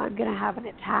 So if I'm going to have an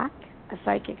attack, a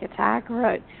psychic attack or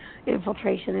an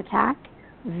infiltration attack,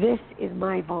 this is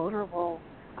my vulnerable,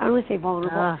 I don't want to say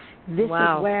vulnerable, this is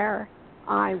where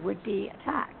I would be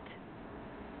attacked.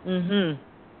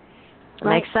 Mm-hmm.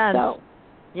 Right? Makes sense. So,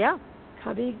 yeah.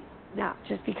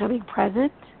 Just becoming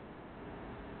present.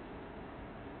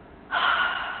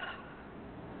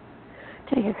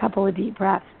 Take a couple of deep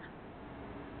breaths.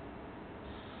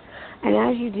 And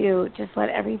as you do, just let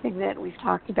everything that we've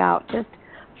talked about, just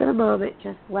for the moment,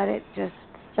 just let it just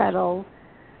settle.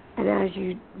 And as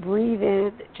you breathe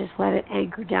in, just let it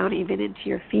anchor down even into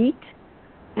your feet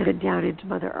and then down into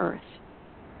Mother Earth.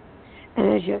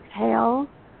 And as you exhale,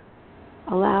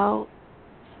 allow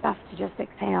stuff to just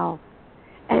exhale.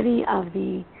 Any of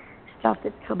the stuff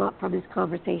that's come up from this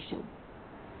conversation.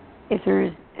 If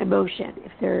there's emotion,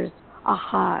 if there's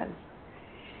ahas,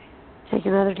 take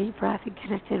another deep breath and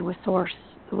connect in with Source,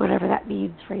 whatever that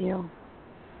means for you.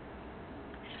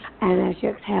 And as you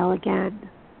exhale again,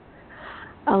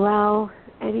 allow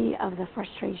any of the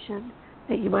frustration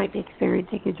that you might be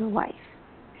experiencing in your life,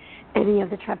 any of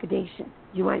the trepidation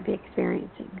you might be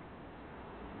experiencing,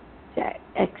 to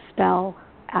expel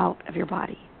out of your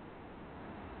body.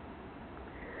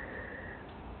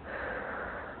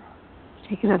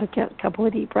 Take another couple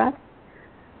of deep breaths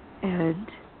and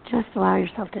just allow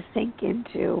yourself to sink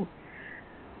into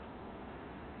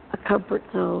a comfort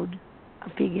zone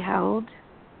of being held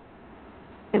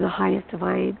in the highest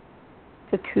divine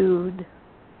cocoon,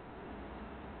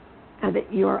 and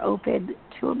that you are open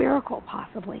to a miracle,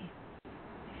 possibly.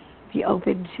 Be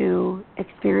open to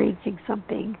experiencing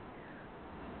something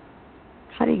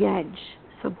cutting edge,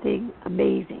 something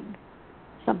amazing,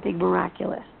 something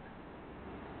miraculous.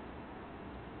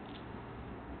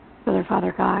 Mother,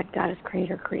 Father, God is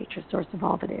creator, creator, source of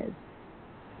all that is.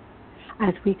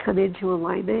 As we come into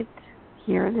alignment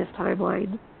here in this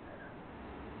timeline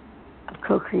of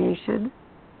co-creation,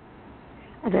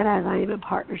 and that as I am in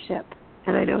partnership,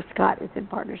 and I know Scott is in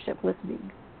partnership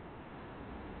listening,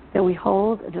 that we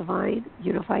hold a divine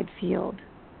unified field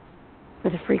for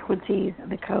the frequencies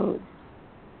and the codes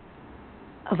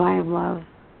of I am love,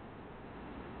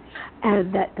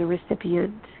 and that the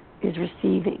recipient is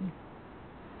receiving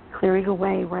clearing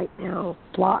away right now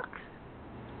blocks.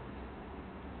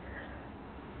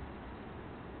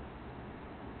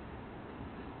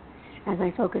 As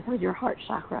I focus on your heart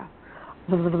chakra.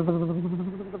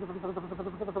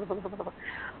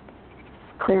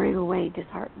 Clearing away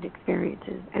disheartened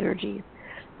experiences, energies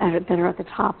that are at the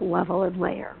top level and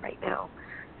layer right now.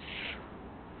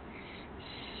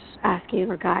 Asking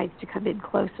our guides to come in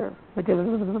closer.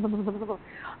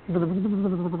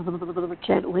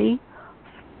 Gently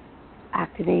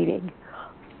activating,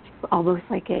 almost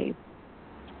like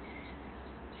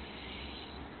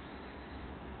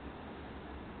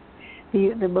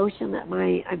the motion that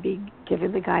I'm being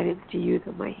given the guidance to use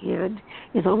with my hand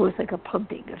is almost like a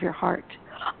pumping of your heart.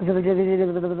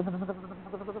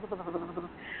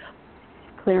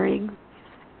 Clearing.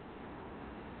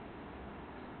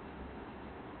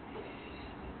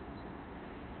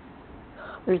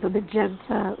 There's a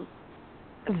magenta,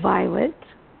 violet,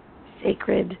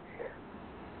 sacred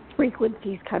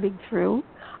frequencies coming through.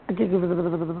 And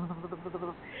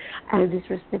this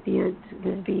recipient,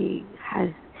 this being, has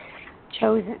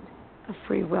chosen a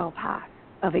free will path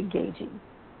of engaging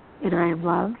in I Am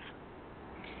Love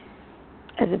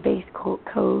as a base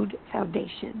code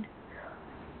foundation.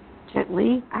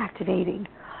 Gently activating,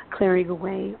 clearing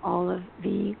away all of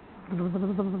the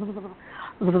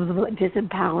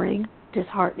disempowering,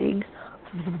 disheartening,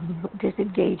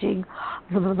 disengaging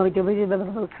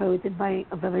codes and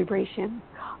vibration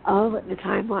of the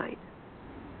timeline,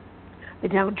 the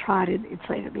downtrodden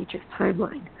enslavement matrix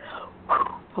timeline,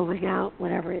 pulling out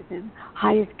whatever is in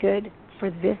highest good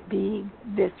for this being,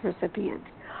 this recipient,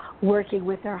 working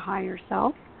with their higher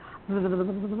self.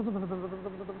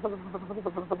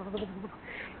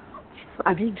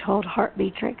 I'm being told heart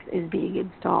matrix is being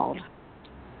installed.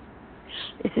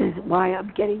 This is why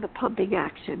I'm getting the pumping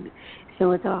action.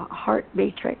 So it's a heart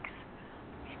matrix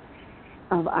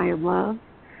of I Am Love.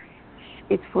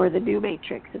 It's for the new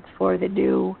matrix. It's for the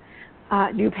new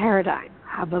paradigm.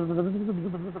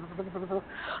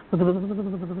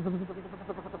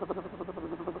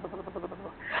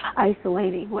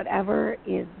 Isolating whatever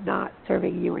is not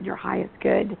serving you in your highest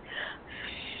good,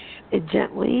 and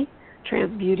gently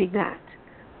transmuting that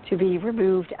to be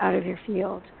removed out of your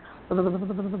field.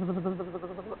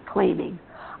 Claiming,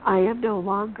 I am no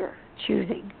longer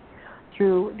choosing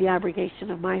through the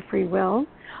abrogation of my free will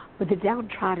with the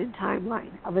downtrodden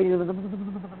timeline.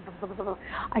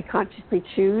 I consciously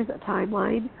choose a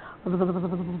timeline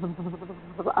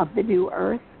of the new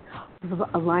earth,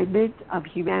 alignment of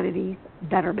humanity's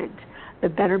betterment, the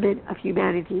betterment of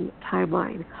humanity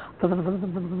timeline.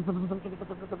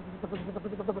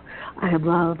 I am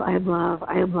love, I am love,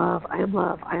 I am love, I am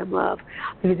love, I am love.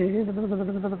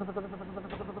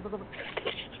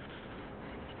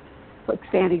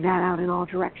 Expanding that out in all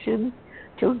directions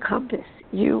to encompass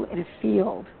you in a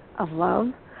field of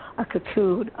love, a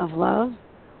cocoon of love,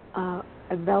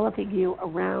 enveloping you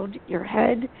around your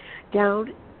head,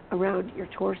 down around your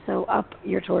torso, up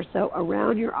your torso,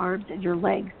 around your arms and your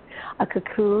legs, a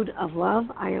cocoon of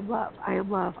love. I am love, I am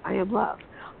love, I am love.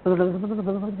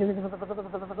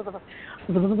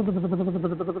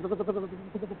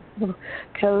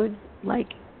 Codes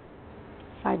like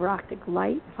fiber optic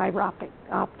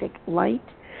light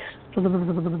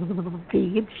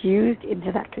being infused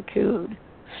into that cocoon.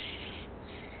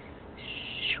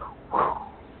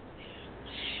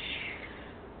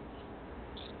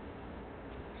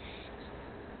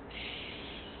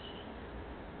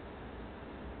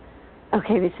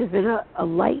 Okay, this has been a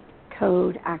light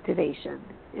code activation,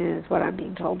 is what I'm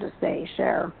being told to say,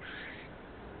 share.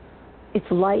 It's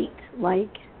light,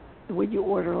 like when you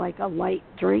order like a light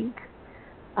drink,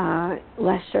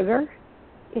 less sugar,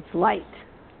 it's light.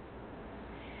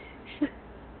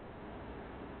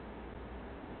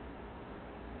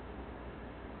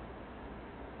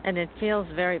 And it feels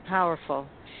very powerful.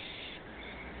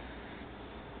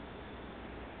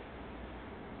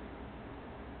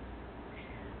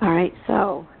 All right,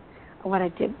 so what I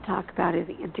didn't talk about is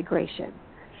the integration.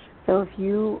 So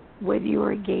when you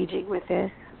are engaging with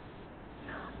this,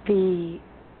 the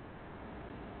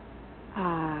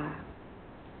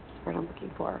what I'm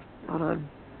looking for, hold on,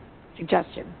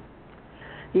 suggestion.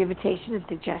 The invitation and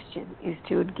suggestion is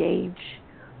to engage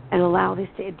and allow this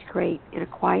to integrate in a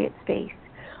quiet space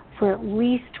for at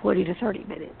least 20 to 30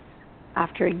 minutes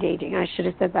after engaging. I should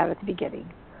have said that at the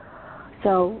beginning.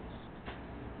 So,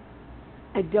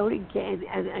 and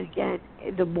again,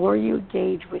 the more you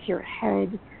engage with your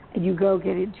head and you go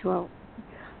get into a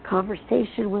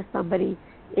conversation with somebody,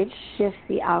 it shifts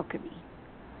the alchemy.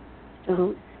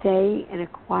 So stay in a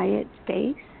quiet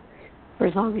space for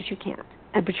as long as you can.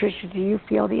 And Patricia, do you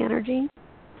feel the energy?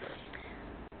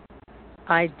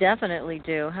 I definitely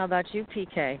do. How about you,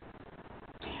 PK?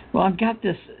 Well, I've got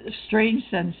this strange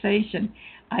sensation.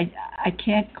 I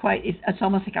can't quite. It's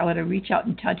almost like I want to reach out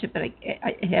and touch it, but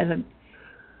it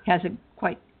hasn't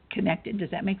quite connected.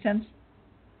 Does that make sense?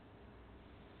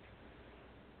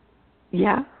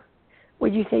 Yeah.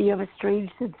 When you say you have a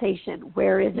strange sensation,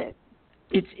 where is it?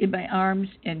 It's in my arms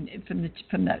and from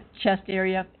the chest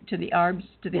area to the arms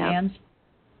to the hands.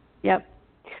 Yep.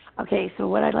 Okay, so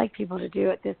what I'd like people to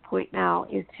do at this point now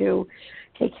is to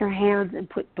take your hands and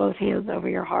put both hands over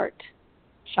your heart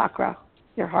chakra,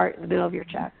 your heart in the middle of your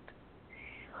chest,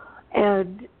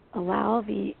 and allow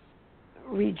the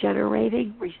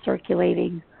regenerating,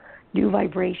 recirculating new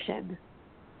vibration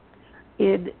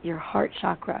in your heart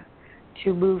chakra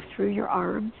to move through your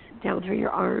arms, down through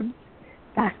your arms,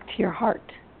 back to your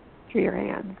heart, through your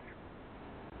hands.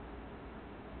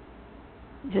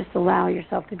 Just allow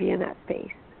yourself to be in that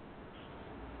space,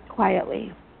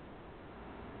 quietly.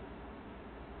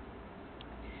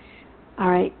 All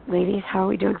right, ladies, how are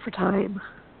we doing for time?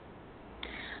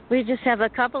 We just have a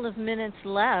couple of minutes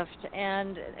left,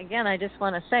 and again, I just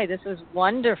want to say this was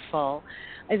wonderful.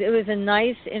 It was a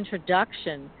nice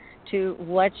introduction to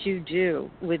what you do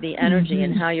with the energy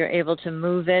and how you're able to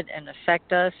move it and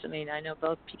affect us. I mean, I know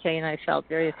both PK and I felt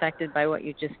very affected by what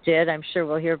you just did. I'm sure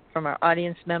we'll hear from our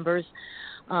audience members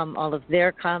all of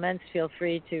their comments. Feel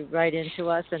free to write into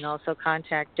us and also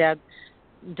contact Deb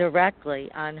directly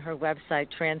on her website,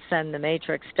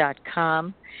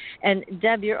 transcendthematrix.com. And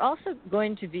Deb, you're also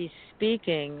going to be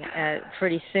speaking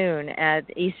pretty soon at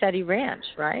ECETI Ranch,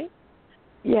 right?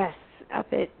 Yes,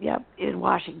 in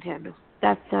Washington.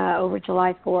 That's over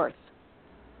July 4th.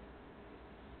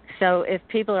 So if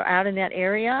people are out in that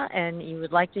area and you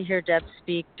would like to hear Deb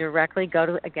speak directly, go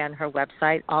to, again, her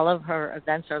website. All of her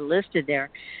events are listed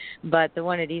there. But the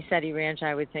one at ECETI Ranch,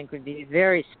 I would think, would be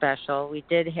very special. We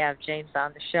did have James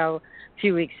on the show a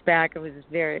few weeks back. It was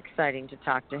very exciting to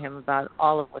talk to him about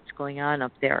all of what's going on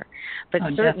up there. But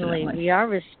certainly definitely. we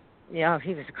are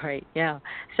he was great,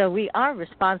 So we are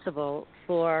responsible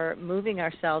for moving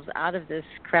ourselves out of this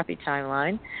crappy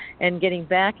timeline and getting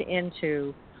back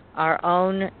into our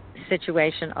own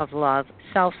situation of love,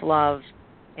 self-love,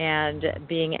 and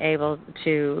being able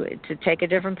to take a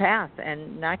different path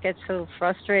and not get so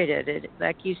frustrated.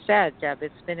 Like you said, Deb,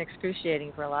 it's been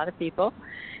excruciating for a lot of people,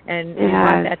 and we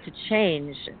want that to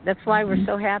change. That's why we're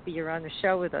so happy you're on the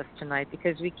show with us tonight,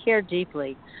 because we care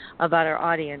deeply about our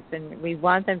audience, and we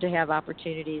want them to have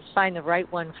opportunities, find the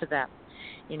right one for them.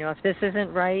 You know, if this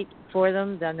isn't right for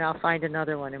them, then they'll find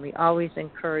another one, and we always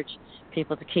encourage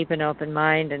people to keep an open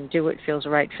mind and do what feels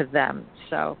right for them.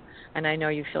 So, and I know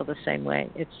you feel the same way.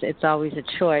 It's always a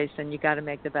choice, and you got to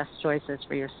make the best choices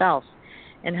for yourself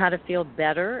and how to feel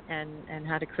better and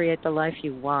how to create the life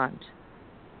you want.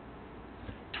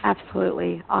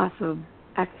 Absolutely. Awesome.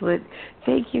 Excellent.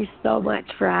 Thank you so much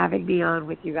for having me on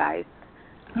with you guys.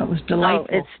 It was delightful.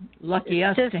 It's lucky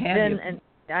us to have you.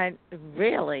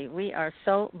 We are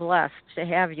so blessed to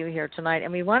have you here tonight,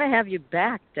 and we want to have you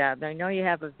back, Deb. I know you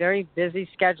have a very busy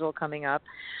schedule coming up,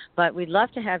 but we'd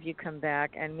love to have you come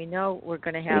back, and we know we're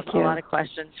going to have a lot of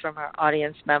questions from our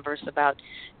audience members about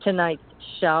tonight's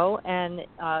show. And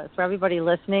for everybody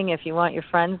listening, if you want your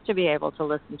friends to be able to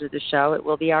listen to the show, it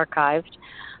will be archived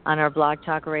on our Blog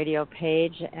Talk Radio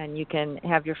page, and you can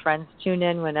have your friends tune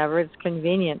in whenever it's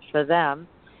convenient for them.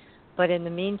 But in the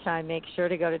meantime, make sure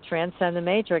to go to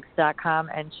transcendthematrix.com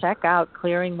and check out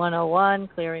Clearing 101,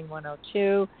 Clearing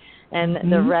 102,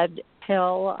 and the Red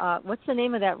Pill. What's the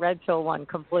name of that Red Pill one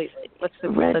completely? What's the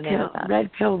name of that?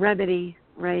 Red Pill Remedy,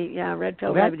 right? Yeah, Red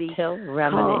Pill Remedy. Red Pill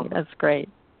Remedy. That's great.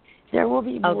 There will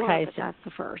be more, but that's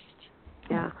the first.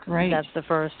 Yeah. Great. That's the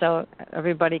first. So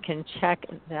everybody can check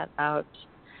that out.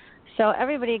 So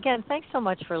everybody, again, thanks so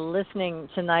much for listening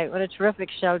tonight. What a terrific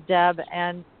show, Deb.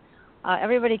 And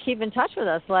everybody keep in touch with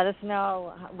us. Let us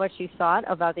know what you thought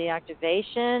about the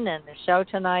activation and the show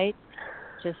tonight.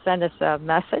 Just send us a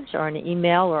message or an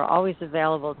email. We're always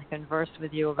available to converse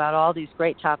with you about all these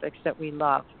great topics that we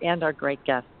love and our great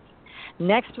guests.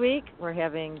 Next week, we're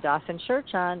having Dawson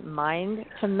Church on Mind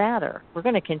to Matter. We're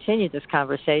going to continue this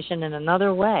conversation in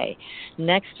another way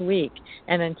next week.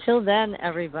 And until then,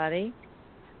 everybody,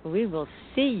 we will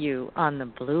see you on the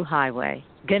Blue Highway.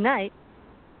 Good night.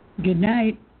 Good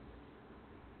night.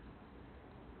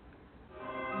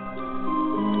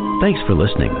 Thanks for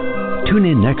listening. Tune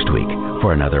in next week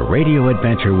for another radio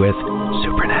adventure with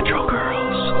Supernatural.